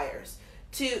business fires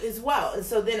too as well? And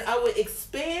so then I would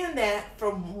expand that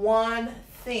from one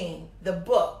thing, the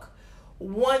book,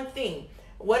 one thing.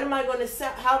 What am I going to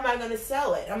sell? How am I going to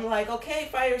sell it? I'm like, okay,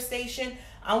 fire station,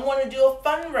 I want to do a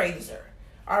fundraiser.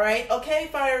 All right. Okay,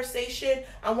 fire station,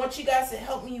 I want you guys to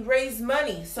help me raise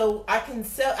money so I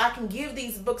can give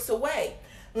these books away.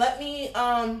 Let me,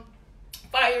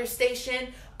 fire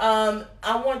station,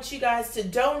 I want you guys to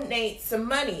donate some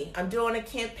money. I'm doing a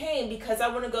campaign because I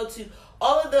want to go to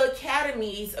all of the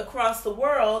academies across the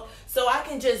world so I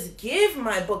can just give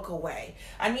my book away.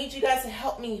 I need you guys to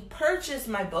help me purchase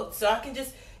my book so I can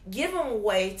just give them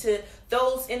away to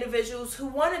those individuals who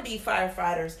want to be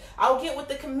firefighters. I'll get with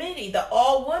the committee, the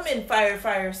all-women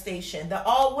fire station, the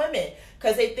all-women,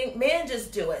 because they think men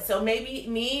just do it. So maybe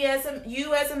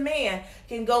you as a man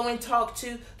can go and talk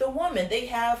to the woman. They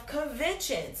have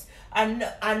conventions. I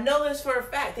know this for a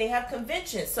fact. They have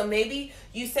conventions. So maybe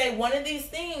you say one of these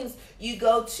things, you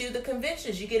go to the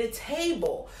conventions, you get a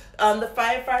table, the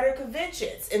firefighter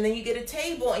conventions, and then you get a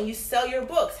table and you sell your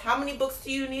books. How many books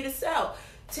do you need to sell?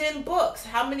 10 books.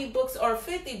 How many books are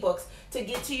 50 books to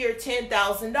get to your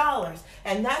 $10,000?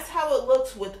 And that's how it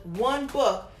looks with one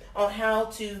book on how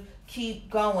to keep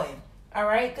going. All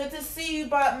right. Good to see you,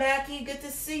 Bob Mackey. Good to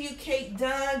see you, Kate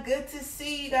Dunn. Good to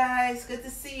see you guys. Good to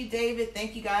see you, David.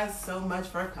 Thank you guys so much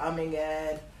for coming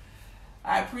in.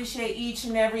 I appreciate each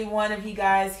and every one of you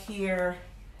guys here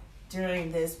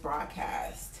during this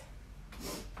broadcast.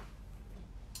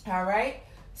 All right.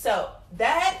 So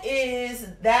that is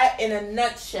that in a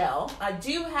nutshell. I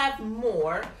do have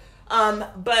more.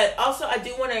 But also I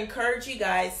do want to encourage you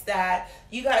guys that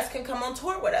you guys can come on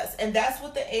tour with us. And that's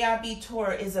what the AIB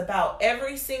tour is about.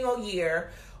 Every single year,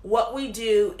 what we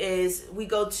do is we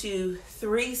go to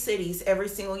 3 cities every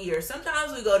single year.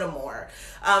 Sometimes we go to more,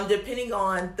 depending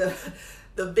on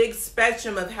the big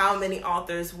spectrum of how many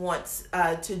authors want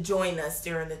to join us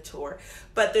during the tour.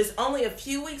 But there's only a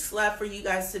few weeks left for you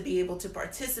guys to be able to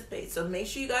participate. So make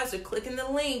sure you guys are clicking the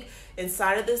link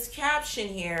inside of this caption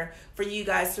here for you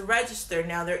guys to register.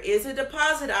 Now, there is a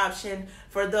deposit option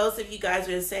for those of you guys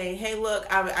who are saying, hey, look,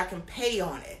 I can pay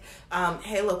on it.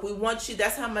 Hey, look, we want you,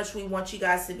 that's how much we want you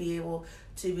guys to be able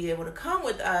to come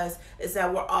with us, is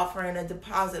that we're offering a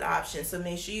deposit option. So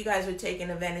make sure you guys are taking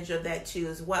advantage of that too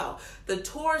as well. The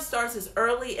tour starts as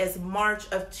early as March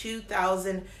of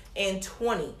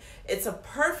 2020. It's a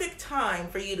perfect time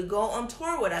for you to go on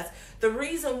tour with us. The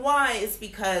reason why is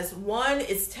because 1,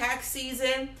 it's tax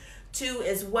season. 2,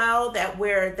 as well,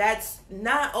 that's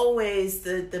not always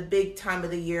the big time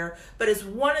of the year, but it's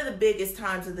one of the biggest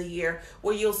times of the year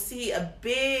where you'll see a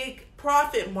big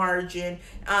profit margin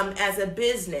as a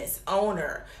business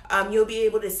owner. You'll be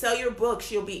able to sell your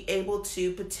books. You'll be able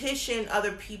to petition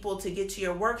other people to get to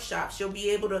your workshops. You'll be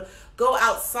able to go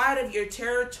outside of your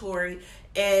territory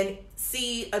and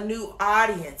see a new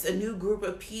audience, a new group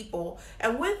of people.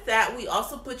 And with that, we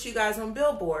also put you guys on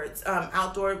billboards,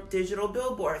 outdoor digital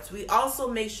billboards. We also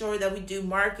make sure that we do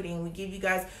marketing. We give you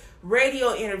guys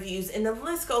radio interviews, and the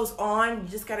list goes on. You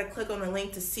just got to click on the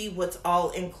link to see what's all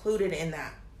included in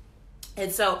that.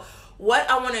 And so what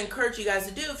I want to encourage you guys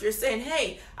to do, if you're saying,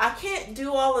 hey, I can't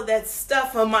do all of that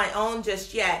stuff on my own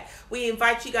just yet, we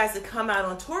invite you guys to come out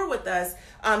on tour with us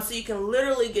so you can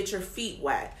literally get your feet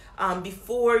wet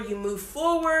before you move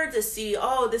forward to see,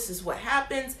 oh, this is what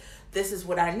happens, this is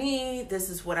what I need,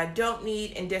 this is what I don't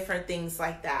need, and different things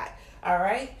like that. All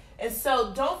right? And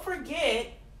so don't forget,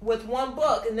 with one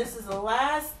book, and this is the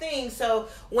last thing. So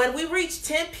when we reach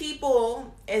 10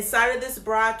 people inside of this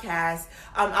broadcast,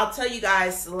 I'll tell you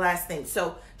guys the last thing.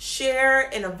 So share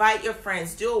and invite your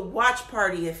friends. Do a watch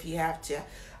party if you have to.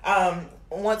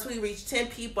 Once we reach 10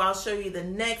 people, I'll show you the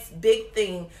next big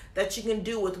thing that you can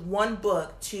do with one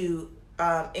book to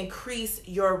increase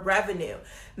your revenue.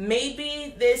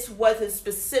 Maybe this wasn't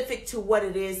specific to what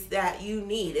it is that you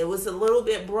need. It was a little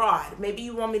bit broad. Maybe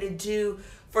you want me to do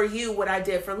for you what I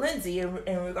did for Lindsay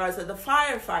in regards to the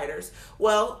firefighters.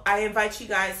 Well, I invite you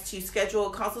guys to schedule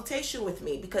a consultation with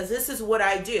me, because this is what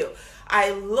I do.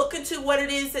 I look into what it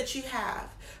is that you have,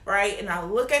 right? And I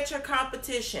look at your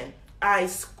competition. I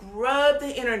scrub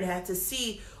the internet to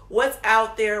see what's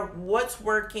out there, what's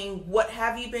working, what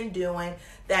have you been doing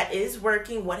that is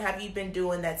working, what have you been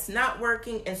doing that's not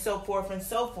working, and so forth and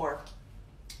so forth.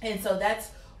 And so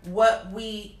that's what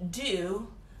we do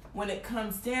when it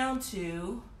comes down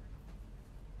to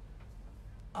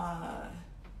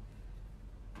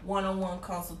one-on-one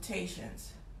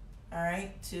consultations, all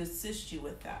right, to assist you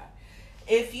with that.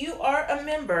 If you are a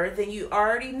member, then you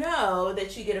already know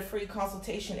that you get a free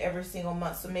consultation every single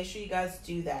month, so make sure you guys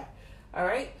do that, all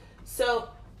right? So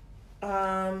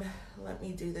let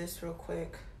me do this real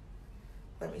quick.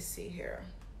 Let me see here.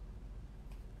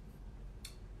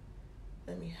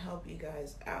 Let me help you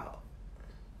guys out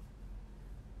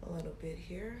a little bit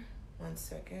here. 1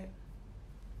 second.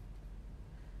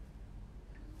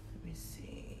 Let me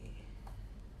see.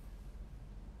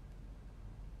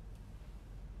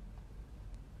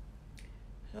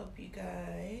 Help you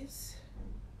guys.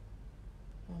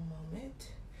 1 moment.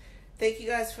 Thank you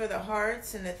guys for the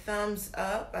hearts and the thumbs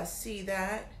up. I see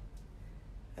that.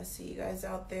 I see you guys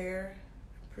out there.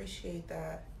 Appreciate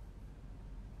that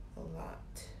a lot.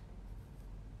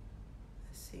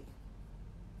 Let's see.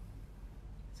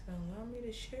 It's gonna allow me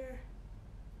to share.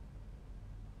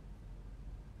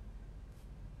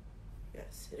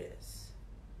 Yes, it is.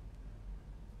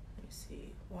 Let me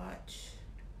see. Watch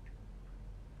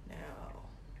now.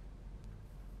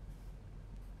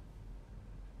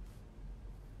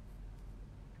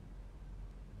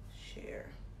 Share.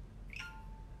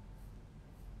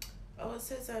 Oh, it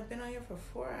says I've been on here for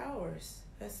 4 hours.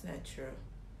 That's not true.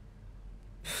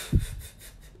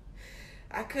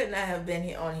 I could not have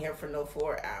been on here for no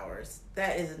 4 hours.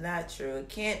 That is not true. It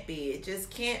can't be. It just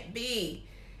can't be.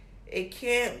 It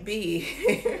can't be.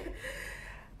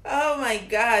 Oh my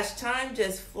gosh, time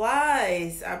just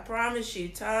flies. I promise you,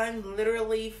 time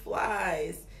literally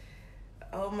flies.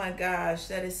 Oh my gosh,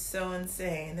 that is so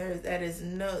insane.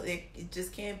 It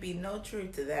just can't be no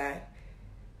truth to that.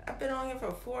 I've been on here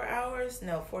for 4 hours?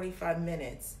 No, 45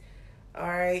 minutes. All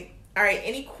right.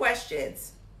 Any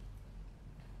questions?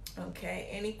 Okay,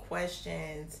 any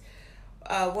questions?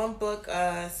 One book,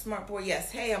 Smart Boy.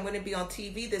 Yes. Hey, I'm going to be on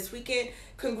TV this weekend.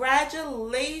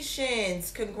 Congratulations.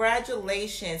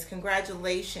 Congratulations.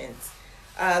 Congratulations,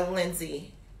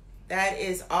 Lindsay. That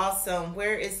is awesome.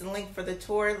 Where is the link for the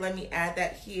tour? Let me add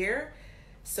that here.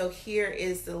 So here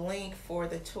is the link for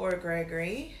the tour,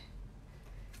 Gregory.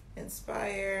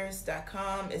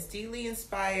 Inspires.com. It's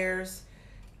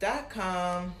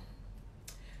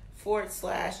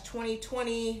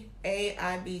dleeinspires.com/2020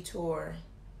 AIB tour.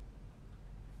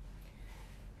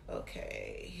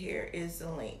 Okay, here is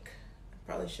the link. I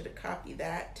probably should have copied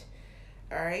that.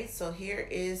 All right, so here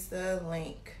is the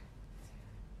link.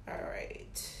 All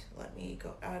right, let me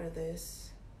go out of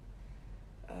this.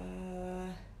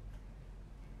 Let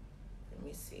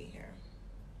me see here.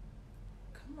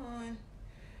 Come on.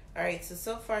 All right,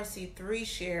 so far I see 3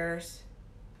 shares.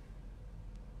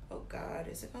 Oh God,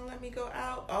 is it gonna let me go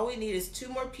out? All we need is 2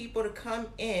 more people to come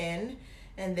in,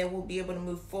 and then we'll be able to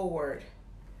move forward.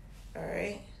 All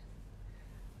right,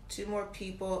 2 more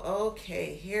people.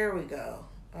 Okay, here we go.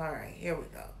 All right, here we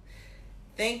go.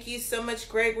 Thank you so much,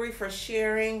 Gregory, for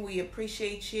sharing. We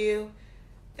appreciate you.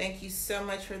 Thank you so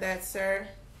much for that, sir.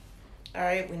 All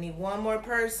right, we need 1 more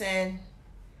person.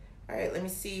 All right, let me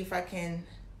see if I can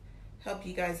help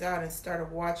you guys out and start a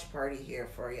watch party here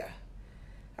for you.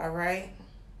 All right.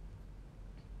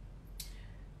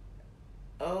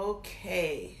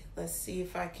 Okay, let's see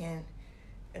if I can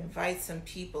invite some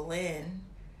people in.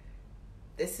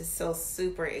 This is so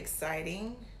super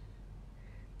exciting.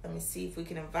 Let me see if we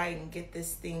can invite and get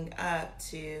this thing up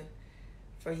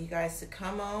for you guys to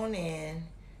come on in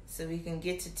so we can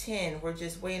get to 10. We're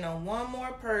just waiting on one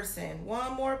more person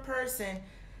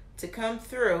to come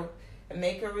through and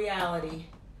make a reality.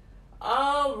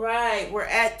 All right, we're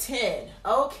at 10.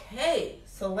 Okay,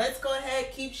 so let's go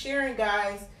ahead, keep sharing,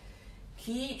 guys.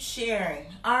 Keep sharing.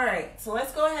 All right, so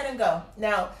let's go ahead and go.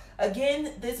 Now,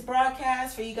 again, this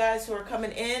broadcast, for you guys who are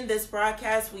coming in, this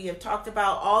broadcast, we have talked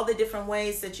about all the different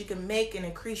ways that you can make and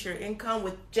increase your income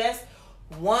with just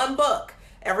 1 book.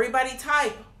 Everybody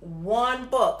type 1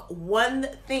 book, 1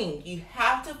 thing. You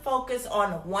have to focus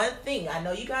on 1 thing. I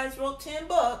know you guys wrote 10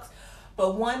 books,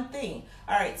 but 1 thing.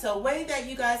 All right, so a way that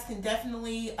you guys can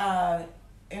definitely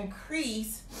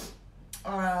increase,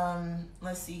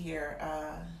 let's see here,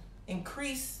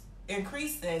 increase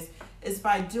this is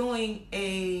by doing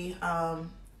a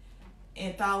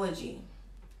anthology.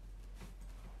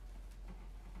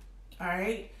 All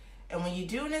right, and when you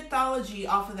do an anthology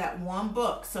off of that 1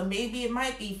 book, so maybe it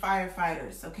might be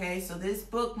firefighters. Okay, so this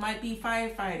book might be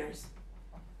firefighters.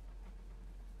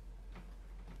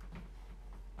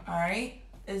 All right,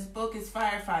 this book is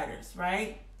firefighters,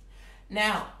 right?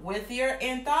 Now, with your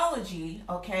anthology,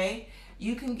 okay,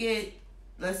 you can get,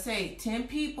 let's say, 10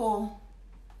 people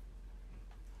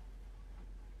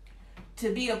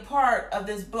to be a part of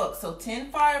this book. So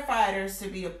 10 firefighters to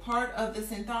be a part of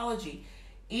this anthology.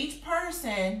 Each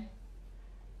person,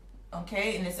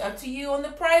 okay, and it's up to you on the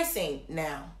pricing.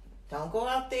 Now, don't go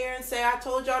out there and say, I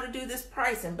told y'all to do this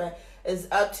pricing, but it's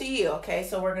up to you, okay?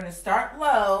 So we're going to start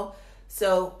low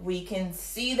so we can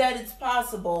see that it's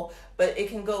possible, but it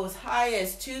can go as high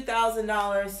as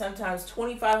 $2,000, sometimes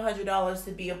 $2,500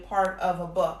 to be a part of a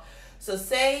book. So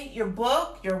say your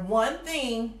book, your 1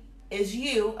 thing is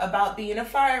you about being a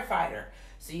firefighter.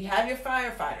 So you have your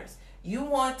firefighters. You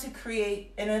want to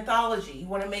create an anthology. You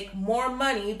want to make more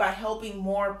money by helping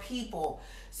more people.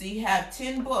 So you have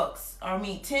 10 books,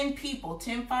 10 people,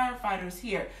 10 firefighters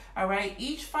here. All right,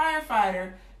 each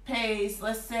firefighter pays,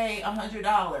 let's say,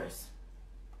 $100.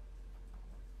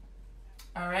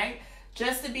 All right,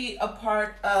 just to be a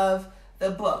part of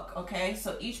the book. Okay,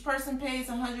 so each person pays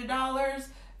 $100.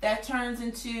 That turns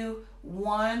into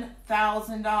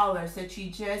 $1,000 that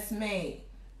you just made.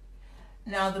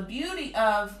 Now, the beauty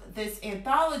of this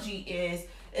anthology is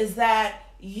that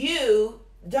you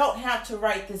don't have to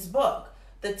write this book.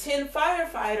 The 10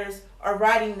 firefighters are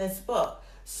writing this book.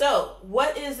 So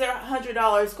what is their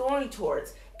 $100 going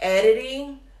towards?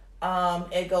 Editing.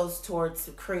 It goes towards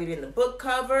creating the book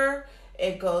cover.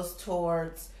 It goes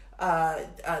towards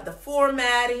the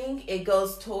formatting. It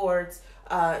goes towards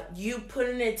you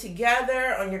putting it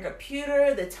together on your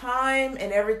computer, the time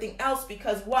and everything else.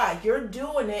 Because why? You're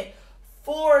doing it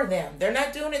for them. They're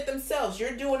not doing it themselves.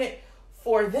 You're doing it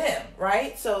for them,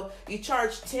 right? So you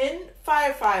charge 10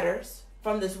 firefighters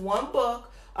from this 1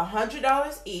 book,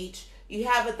 $100 each. You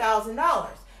have $1,000.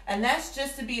 And that's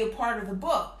just to be a part of the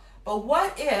book. But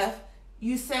what if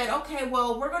you said, okay,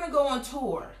 well, we're going to go on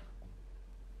tour.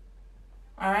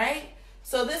 All right?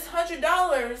 So this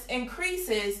 $100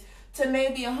 increases to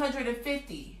maybe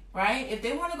 $150, right? If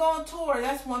they want to go on tour,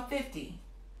 that's $150.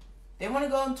 They want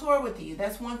to go on tour with you.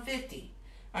 That's $150.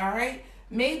 All right.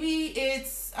 Maybe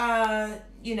it's a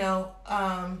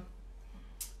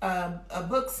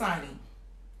book signing.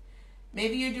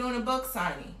 Maybe you're doing a book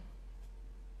signing.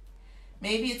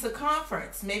 Maybe it's a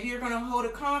conference. Maybe you're going to hold a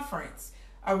conference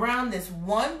around this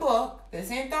one book,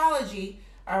 this anthology.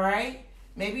 All right.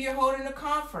 Maybe you're holding a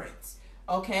conference.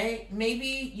 Okay.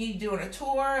 Maybe you're doing a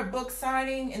tour, a book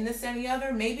signing, and this and the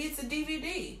other. Maybe it's a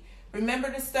DVD.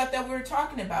 Remember the stuff that we were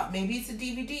talking about. Maybe it's a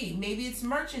DVD. Maybe it's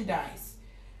merchandise.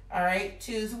 All right.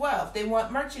 Too as well. If they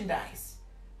want merchandise.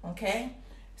 Okay.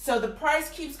 So the price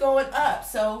keeps going up.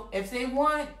 So if they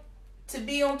want to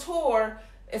be on tour,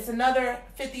 it's another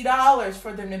 $50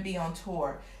 for them to be on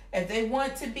tour. If they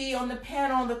want to be on the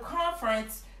panel, the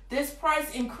conference, this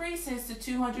price increases to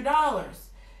 $200.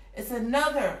 It's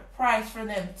another price for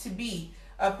them to be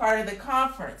a part of the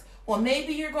conference. Well,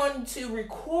 maybe you're going to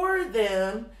record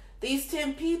them, these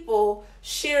 10 people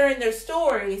sharing their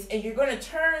stories, and you're going to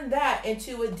turn that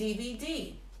into a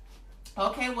DVD.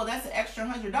 Okay, well, that's an extra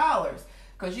 $100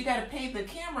 because you got to pay the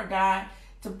camera guy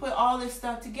to put all this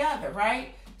stuff together,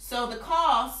 right? So the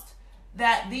cost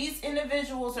that these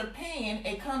individuals are paying,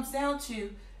 it comes down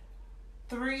to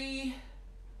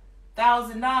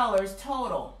 $3,000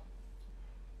 total.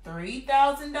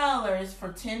 $3,000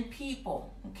 for 10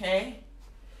 people, okay?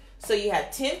 So you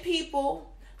have 10 people.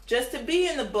 Just to be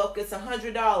in the book, it's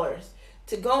 $100.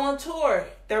 To go on tour,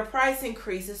 their price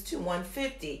increases to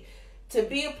 $150. To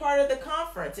be a part of the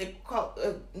conference, it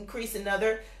increase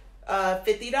another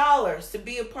 $50. To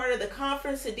be a part of the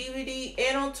conference, the DVD,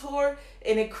 and on tour,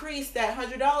 it increased that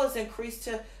 $100 increased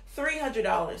to $300.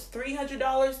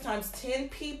 $300 times 10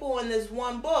 people in this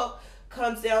one book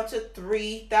comes down to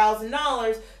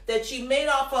 $3,000 that you made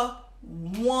off of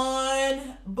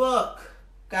one book,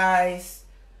 guys.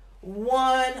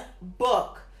 One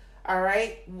book. All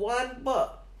right, one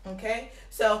book. Okay,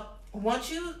 so once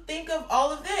you think of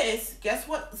all of this, guess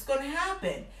what's going to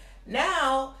happen?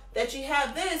 Now that you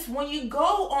have this, when you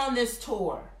go on this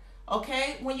tour,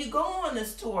 okay, when you go on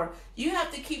this tour, you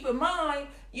have to keep in mind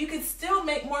you can still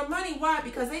make more money. Why?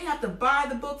 Because they have to buy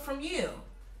the book from you.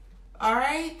 All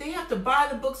right, they have to buy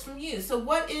the books from you. So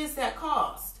what is that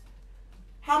cost?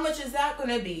 How much is that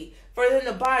going to be for them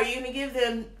to buy? Are you going to give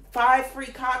them 5 free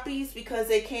copies because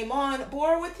they came on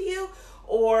board with you,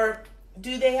 or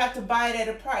do they have to buy it at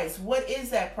a price? What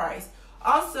is that price?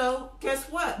 Also, guess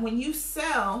what? When you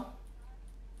sell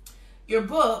your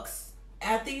books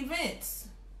at the events,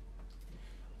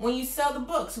 when you sell the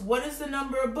books, what is the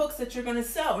number of books that you're going to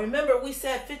sell? Remember, we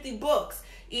said 50 books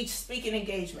each speaking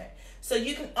engagement. So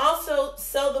you can also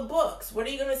sell the books. What are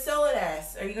you going to sell it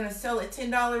as? Are you going to sell it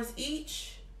 $10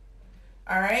 each?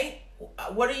 All right.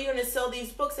 What are you going to sell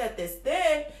these books at this?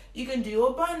 Then you can do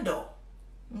a bundle.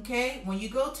 Okay. When you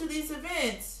go to these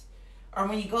events, or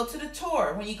when you go to the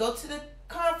tour, when you go to the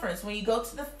conference, when you go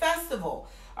to the festival,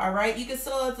 all right, you can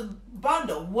sell it as a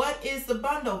bundle. What is the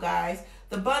bundle, guys?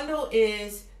 The bundle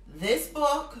is this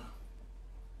book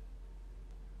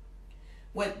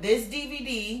with this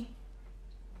DVD.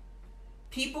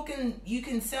 You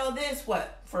can sell this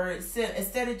for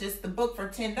instead of just the book for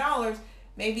 $10,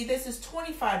 maybe this is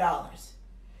 $25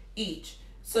 each.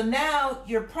 So now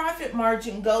your profit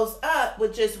margin goes up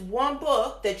with just one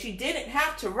book that you didn't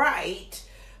have to write.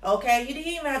 Okay, you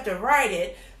didn't even have to write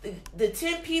it. The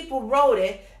 10 people wrote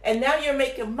it, and now you're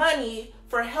making money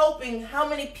for helping how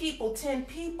many people? 10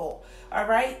 people. All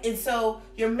right, and so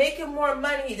you're making more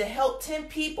money to help 10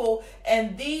 people,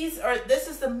 and this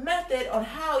is the method on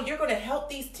how you're going to help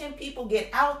these 10 people get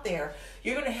out there.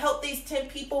 You're going to help these 10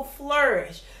 people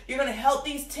flourish. You're going to help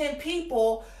these 10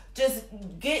 people just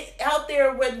get out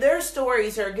there when their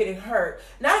stories are getting heard.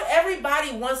 Not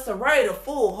everybody wants to write a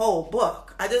whole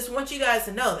book. I just want you guys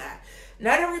to know that.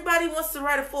 Not everybody wants to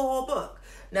write a whole book.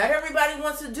 Not everybody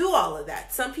wants to do all of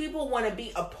that. Some people want to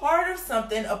be a part of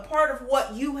something, a part of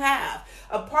what you have,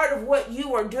 a part of what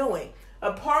you are doing,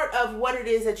 a part of what it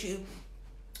is that you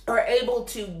are able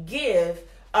to give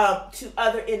to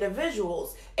other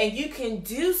individuals. And you can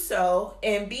do so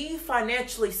and be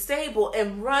financially stable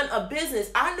and run a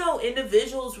business. I know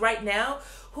individuals right now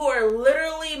who are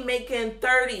literally making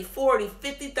 $30,000,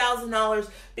 $40,000, $50,000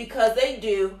 because they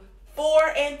do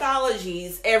 4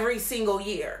 anthologies every single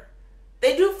year.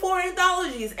 They do 4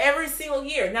 anthologies every single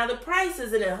year. Now, the price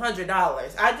isn't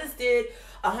 $100. I just did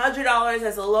 $100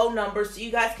 as a low number so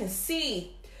you guys can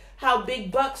see how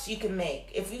big bucks you can make.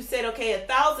 If you said, okay,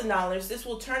 $1,000, this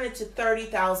will turn into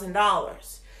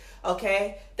 $30,000,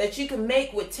 okay, that you can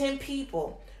make with 10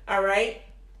 people, all right?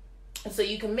 So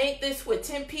you can make this with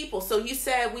 10 people. So we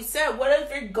said, what if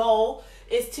your goal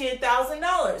is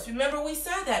 $10,000? Remember, we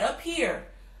said that up here.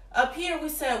 Up here we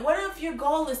said, what if your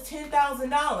goal is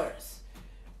 $10,000?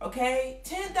 Okay,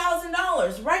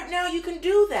 $10,000. Right now you can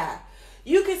do that.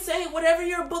 You can say whatever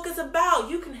your book is about.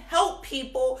 You can help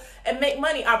people and make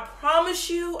money. I promise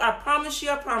you, I promise you,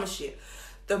 I promise you.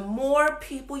 The more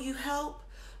people you help,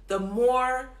 the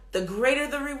greater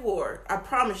the reward. I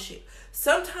promise you.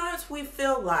 Sometimes we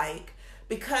feel like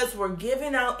because we're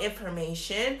giving out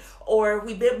information or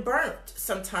we've been burnt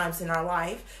sometimes in our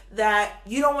life that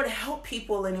you don't want to help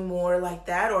people anymore like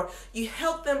that, or you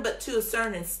help them but to a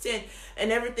certain extent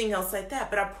and everything else like that.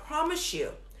 But I promise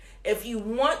you, if you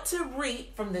want to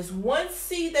reap from this one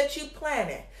seed that you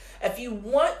planted, if you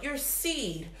want your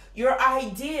seed, your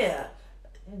idea,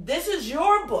 this is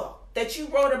your book that you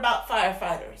wrote about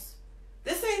firefighters.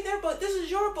 This ain't their book. This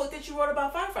is your book that you wrote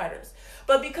about firefighters.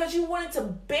 But because you wanted to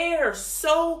bear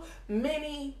so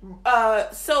many,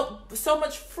 so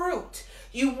much fruit,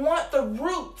 you want the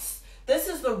roots. This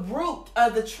is the root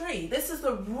of the tree. This is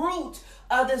the root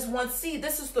of this one seed.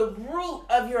 This is the root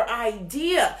of your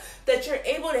idea that you're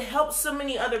able to help so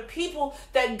many other people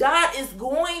that God is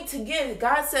going to give.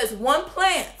 God says one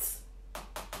plants.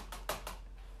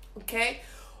 Okay?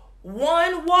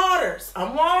 One waters.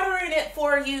 I'm watering it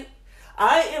for you.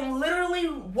 I am literally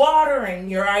watering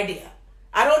your idea.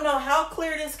 I don't know how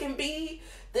clear this can be.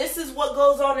 This is what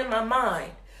goes on in my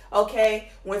mind. Okay?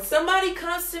 When somebody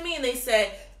comes to me and they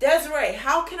say, Desiree,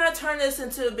 how can I turn this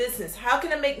into a business? How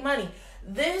can I make money?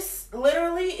 This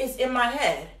literally is in my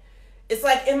head. It's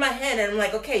like in my head, and I'm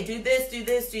like, okay, do this, do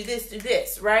this, do this, do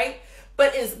this, right?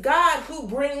 But it's God who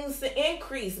brings the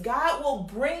increase. God will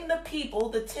bring the people,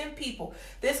 the 10 people.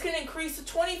 This can increase to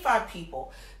 25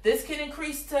 people. This can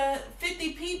increase to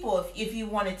 50 people if you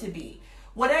want it to be.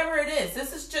 Whatever it is,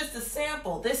 this is just a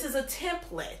sample. This is a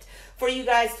template for you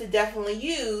guys to definitely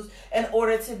use in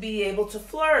order to be able to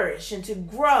flourish and to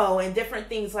grow and different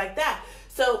things like that.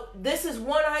 So this is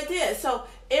one idea. So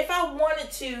if I wanted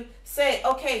to say,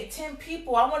 okay, 10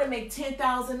 people, I want to make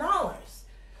 $10,000.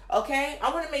 Okay,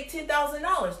 I want to make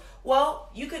 $10,000. Well,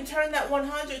 you can turn that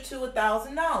 100 to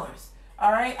 $1,000.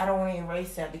 All right, I don't want to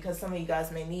erase that because some of you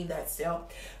guys may need that still.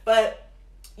 But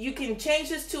you can change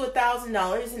this to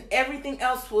 $1,000 and everything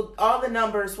else will, all the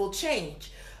numbers will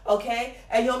change. Okay,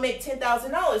 and you'll make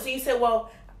 $10,000. So you say,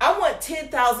 well, I want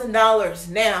 $10,000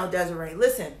 now, Desiree.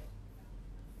 Listen.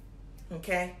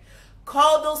 Okay,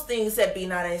 call those things that be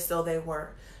not as though they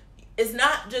were. It's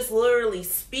not just literally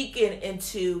speaking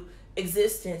into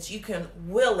existence. You can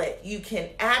will it. You can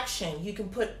action. You can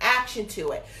put action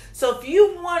to it. So if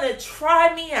you want to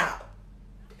try me out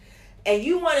and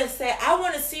you want to say, I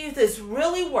want to see if this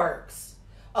really works.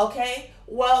 Okay,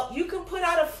 well, you can put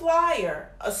out a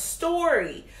flyer, a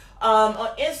story on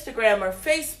Instagram or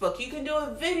Facebook. You can do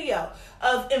a video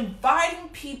of inviting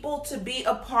people to be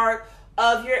a part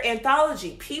of your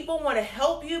anthology. People want to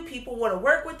help you. People want to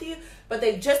work with you, but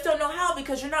they just don't know how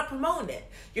because you're not promoting it.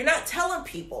 You're not telling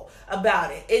people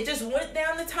about it. It just went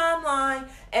down the timeline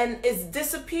and it's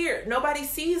disappeared. Nobody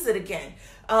sees it again.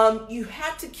 You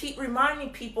have to keep reminding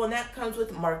people, and that comes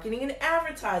with marketing and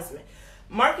advertisement.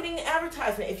 Marketing and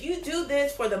advertisement. If you do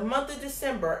this for the month of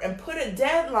December and put a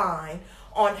deadline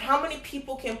on how many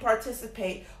people can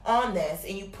participate on this,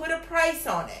 and you put a price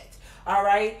on it, all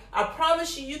right, I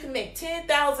promise you, you can make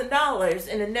 $10,000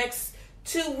 in the next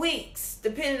 2 weeks,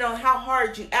 depending on how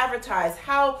hard you advertise,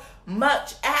 how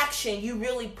much action you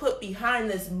really put behind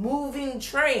this moving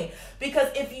train. Because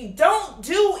if you don't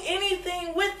do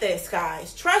anything with this,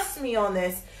 guys, trust me on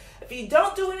this, if you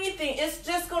don't do anything, it's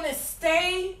just going to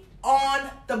stay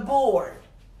on the board.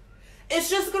 It's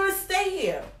just going to stay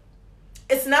here.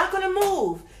 It's not going to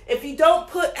move if you don't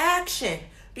put action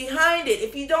behind it,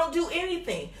 if you don't do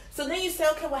anything. So then you say,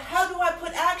 okay, well, how do I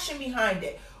put action behind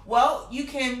it? Well, you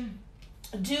can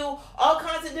do all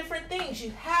kinds of different things.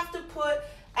 You have to put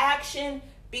action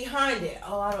behind it.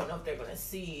 Oh, I don't know if they're going to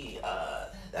see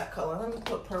that color. Let me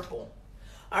put purple.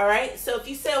 All right. So if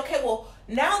you say, okay, well,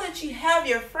 now that you have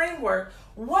your framework,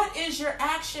 what is your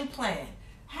action plan?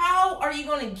 How are you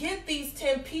going to get these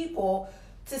 10 people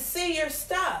to see your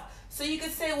stuff? So you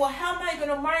could say, well, how am I going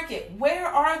to market? Where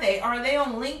are they? Are they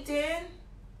on LinkedIn?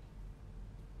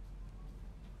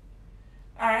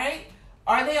 All right.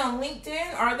 Are they on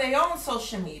LinkedIn? Are they on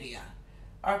social media?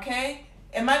 Okay.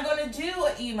 Am I going to do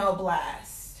an email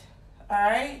blast? All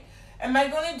right. Am I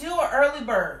going to do an early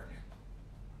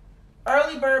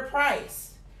bird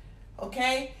price?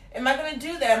 Okay. Am I going to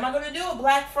do that? Am I going to do a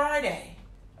Black Friday?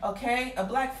 Okay. A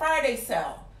Black Friday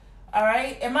sale. All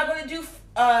right. Am I going to do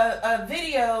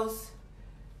videos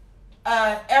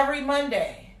every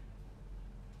Monday?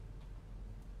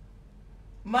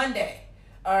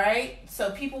 All right.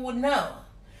 So people would know.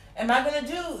 Am I going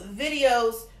to do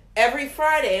videos every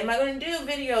Friday? Am I going to do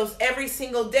videos every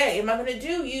single day? Am I going to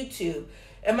do YouTube?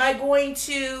 Am I going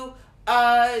to,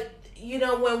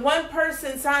 when one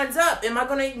person signs up, am I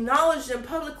going to acknowledge them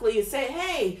publicly and say,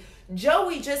 hey,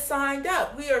 Joey just signed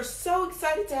up. We are so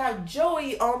excited to have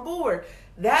Joey on board.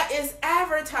 That is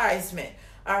advertisement.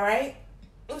 All right.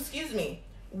 Excuse me.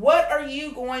 What are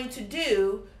you going to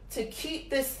do to keep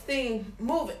this thing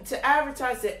moving, to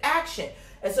advertise the action?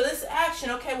 And so this action,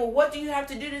 okay, well, what do you have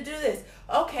to do this?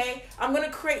 Okay, I'm going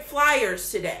to create flyers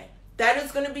today. That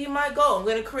is going to be my goal. I'm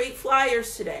going to create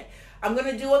flyers today. I'm going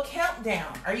to do a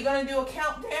countdown. Are you going to do a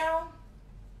countdown?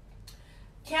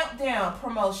 Countdown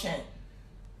promotion.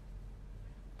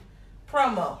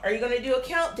 Promo. Are you going to do a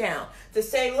countdown to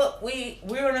say, look, we're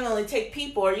going to only take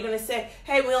people? Are you going to say,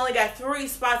 hey, we only got 3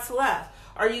 spots left?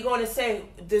 Are you going to say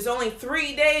there's only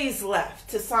 3 days left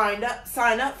to sign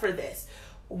up for this?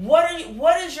 What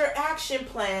is your action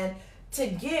plan to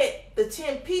get the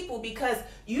 10 people? Because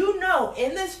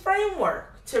in this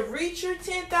framework to reach your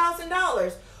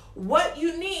 $10,000, what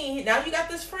you need, now you got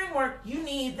this framework, you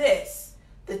need this,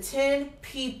 the 10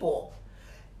 people.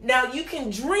 Now you can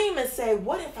dream and say,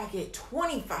 what if I get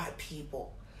 25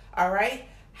 people? All right.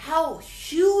 How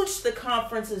huge the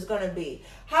conference is going to be.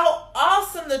 How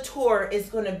awesome the tour is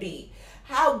going to be.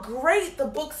 How great the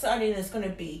book signing is going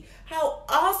to be. How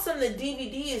awesome the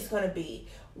DVD is going to be.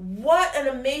 What an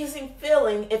amazing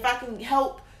feeling if I can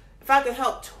help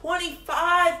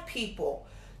 25 people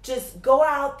just go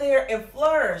out there and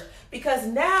flourish, because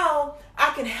now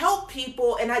I can help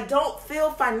people and I don't feel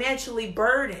financially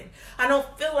burdened. I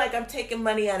don't feel like I'm taking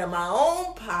money out of my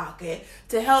own pocket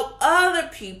to help other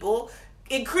people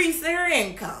increase their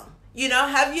income.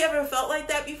 Have you ever felt like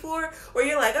that before? Where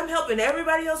you're like, I'm helping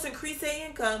everybody else increase their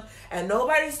income and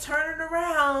nobody's turning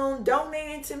around,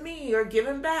 donating to me or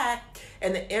giving back.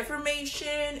 And the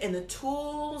information and the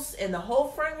tools and the whole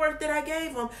framework that I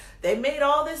gave them, they made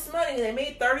all this money. They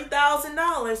made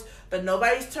 $30,000, but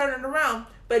nobody's turning around.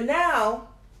 But now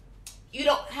you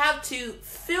don't have to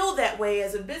feel that way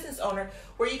as a business owner,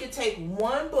 where you can take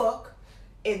one book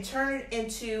and turn it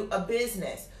into a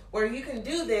business, where you can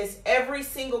do this every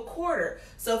single quarter.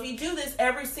 So if you do this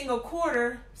every single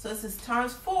quarter, so this is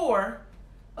times 4,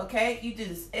 okay? You do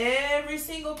this every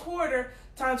single quarter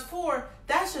times 4,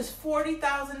 that's just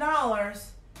 $40,000,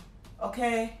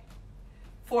 okay,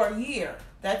 for a year.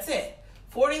 That's it.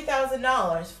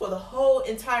 $40,000 for the whole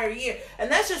entire year.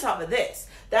 And that's just off of this.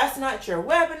 That's not your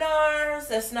webinars.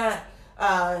 That's not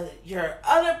your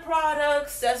other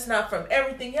products. That's not from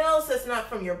everything else. That's not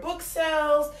from your book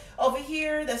sales over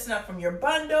here. That's not from your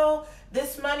bundle.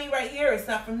 This money right here is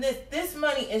not from this. This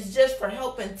money is just for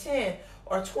helping 10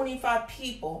 or 25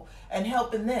 people and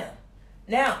helping them.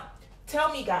 Now,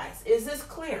 tell me, guys, is this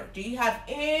clear? Do you have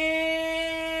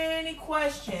any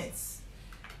questions?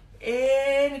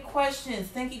 Any questions?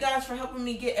 Thank you guys for helping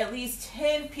me get at least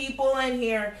 10 people in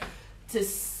here to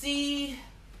see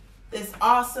this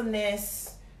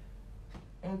awesomeness.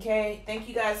 Okay, thank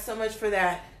you guys so much for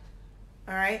that.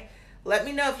 All right, let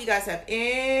me know if you guys have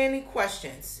any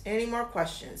questions, any more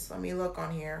questions. Let me look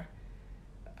on here.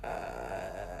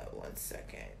 1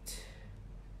 second.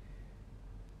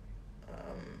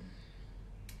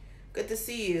 Good to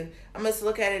see you. I must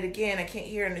look at it again. I can't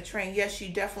hear in the train. Yes, you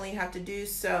definitely have to do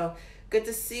so. Good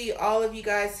to see all of you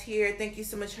guys here. Thank you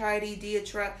so much, Heidi,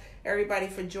 Deatra, everybody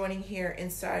for joining here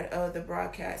inside of the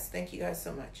broadcast. Thank you guys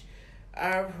so much.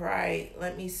 All right,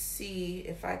 let me see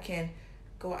if I can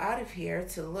go out of here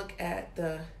to look at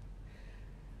the,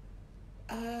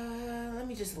 let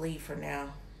me just leave for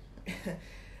now.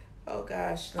 Oh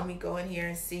gosh, let me go in here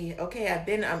and see. Okay,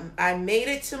 I made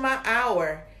it to my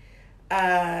hour.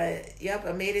 Yep,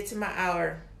 I made it to my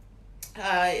hour.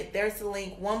 There's the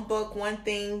link. One book, one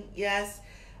thing. Yes.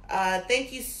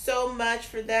 Thank you so much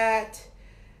for that.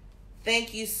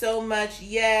 Thank you so much.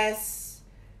 Yes.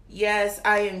 Yes,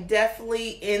 I am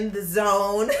definitely in the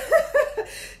zone.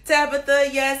 Tabitha,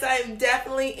 yes, I am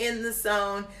definitely in the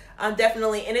zone. I'm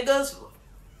definitely, and it goes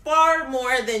far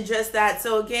more than just that.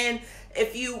 So again,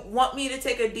 if you want me to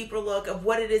take a deeper look of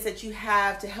what it is that you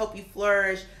have to help you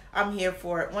flourish, I'm here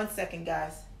for it. 1 second,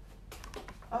 guys.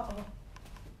 Uh-oh.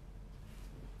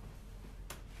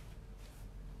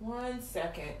 1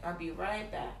 second. I'll be right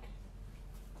back.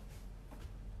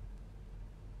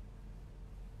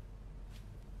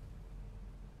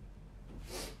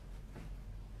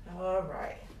 All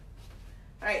right.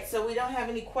 All right, so we don't have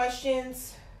any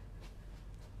questions.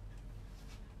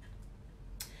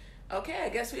 Okay, I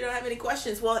guess we don't have any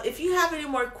questions. Well, if you have any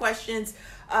more questions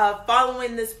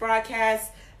following this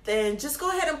broadcast, then just go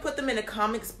ahead and put them in the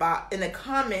comment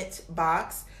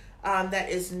box. That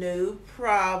is no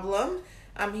problem.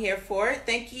 I'm here for it.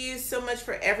 Thank you so much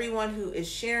for everyone who is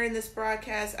sharing this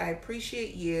broadcast. I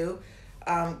appreciate you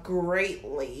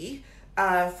greatly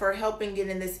for helping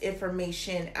getting this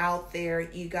information out there.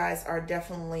 You guys are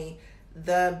definitely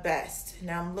the best.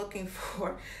 Now I'm looking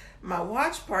for my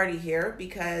watch party here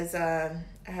because I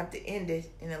have to end it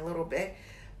in a little bit.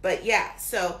 But yeah,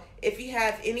 so if you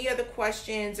have any other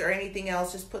questions or anything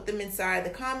else, just put them inside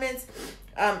the comments.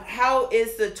 How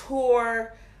is the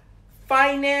tour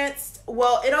financed?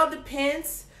 Well, it all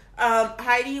depends.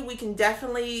 Heidi, we can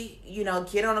definitely,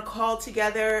 get on a call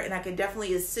together and I can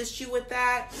definitely assist you with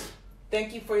that.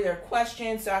 Thank you for your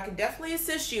question. So I can definitely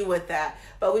assist you with that,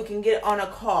 but we can get on a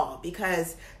call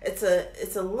because it's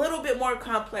a little bit more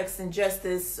complex than just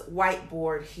this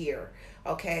whiteboard here.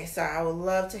 Okay, so I would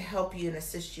love to help you and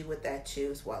assist you with that too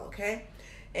as well. Okay,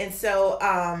 and so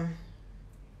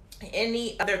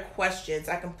any other questions,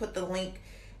 I can put the link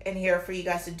in here for you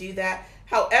guys to do that.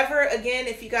 However, again,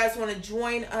 if you guys want to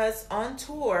join us on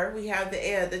tour, we have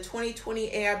the 2020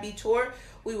 AIB tour.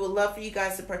 We would love for you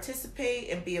guys to participate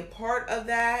and be a part of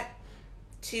that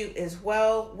too as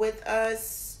well with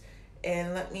us.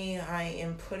 And I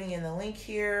am putting in the link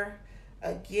here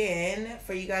again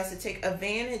for you guys to take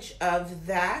advantage of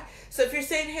that. So if you're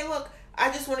saying, hey, look,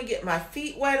 I just want to get my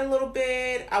feet wet a little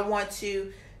bit. I want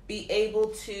to be able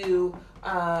to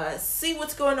see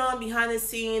what's going on behind the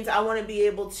scenes. I want to be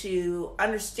able to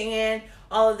understand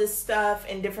all of this stuff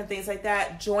and different things like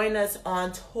that. Join us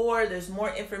on tour. There's more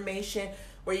information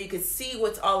where you can see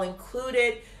what's all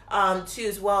included too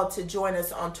as well to join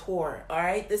us on tour. All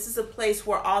right. This is a place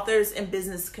where authors and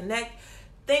business connect.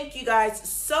 Thank you guys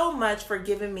so much for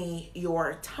giving me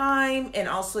your time and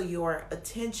also your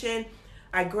attention.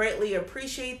 I greatly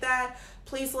appreciate that.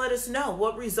 Please let us know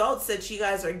what results that you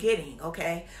guys are getting,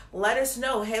 okay? Let us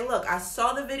know, hey, look, I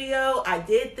saw the video, I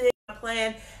did this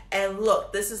plan, and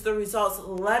look, this is the results.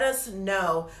 Let us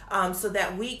know so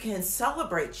that we can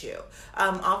celebrate you.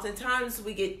 Oftentimes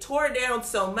we get torn down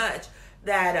so much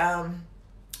that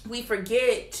we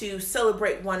forget to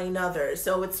celebrate one another.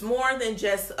 So it's more than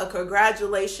just a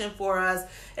congratulation for us.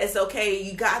 It's okay,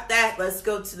 you got that. Let's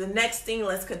go to the next thing.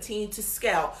 Let's continue to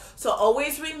scale. So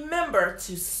always remember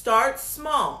to start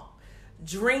small,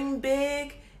 dream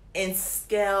big, and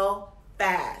scale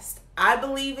fast. I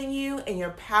believe in you and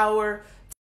your power.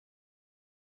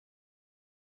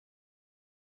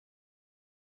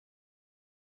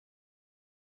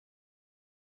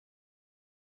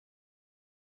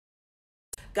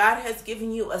 God has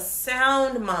given you a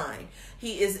sound mind.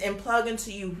 He is plugging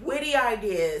to you witty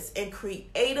ideas and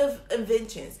creative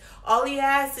inventions. All he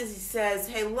asks is, he says,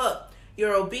 hey, look,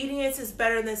 your obedience is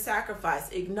better than sacrifice.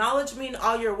 Acknowledge me in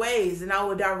all your ways and I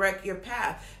will direct your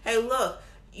path. Hey, look,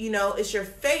 it's your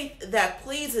faith that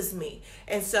pleases me.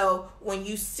 And so when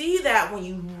you see that, when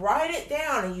you write it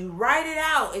down and you write it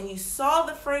out and you saw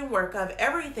the framework of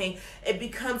everything, it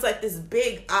becomes like this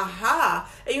big aha.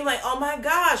 And you're like, oh my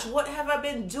gosh, what have I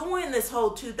been doing this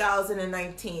whole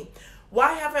 2019?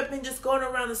 Why have I been just going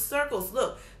around in circles?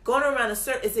 Look, going around in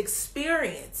circles is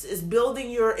experience, is building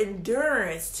your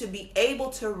endurance to be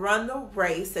able to run the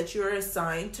race that you're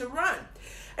assigned to run.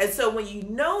 And so when you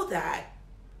know that,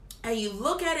 and you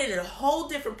look at it in a whole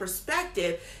different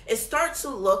perspective, it starts to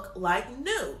look like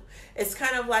new. It's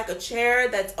kind of like a chair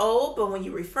that's old, but when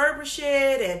you refurbish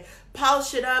it and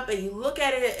polish it up and you look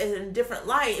at it in a different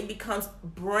light, it becomes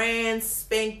brand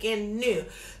spanking new.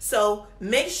 So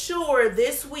make sure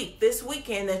this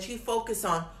weekend that you focus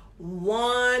on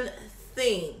one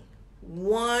thing,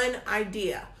 one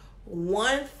idea,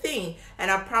 one thing, and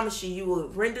I promise you, you will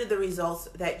render the results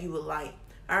that you would like.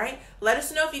 All right. Let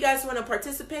us know if you guys want to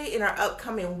participate in our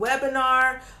upcoming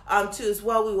webinar too as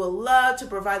well. We will love to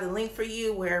provide the link for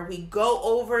you where we go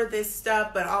over this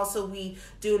stuff, but also we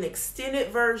do an extended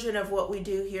version of what we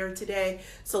do here today.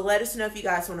 So let us know if you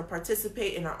guys want to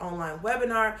participate in our online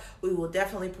webinar. We will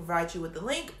definitely provide you with the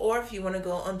link, or if you want to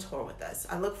go on tour with us.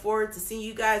 I look forward to seeing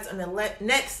you guys on the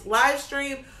next live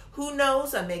stream. Who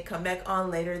knows? I may come back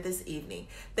on later this evening.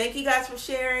 Thank you guys for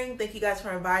sharing. Thank you guys for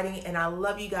inviting. And I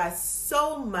love you guys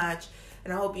so much.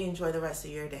 And I hope you enjoy the rest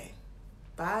of your day.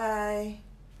 Bye.